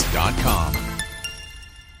soundoffpodcast.com.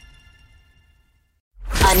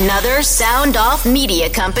 Another Sound Off Media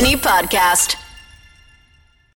Company podcast.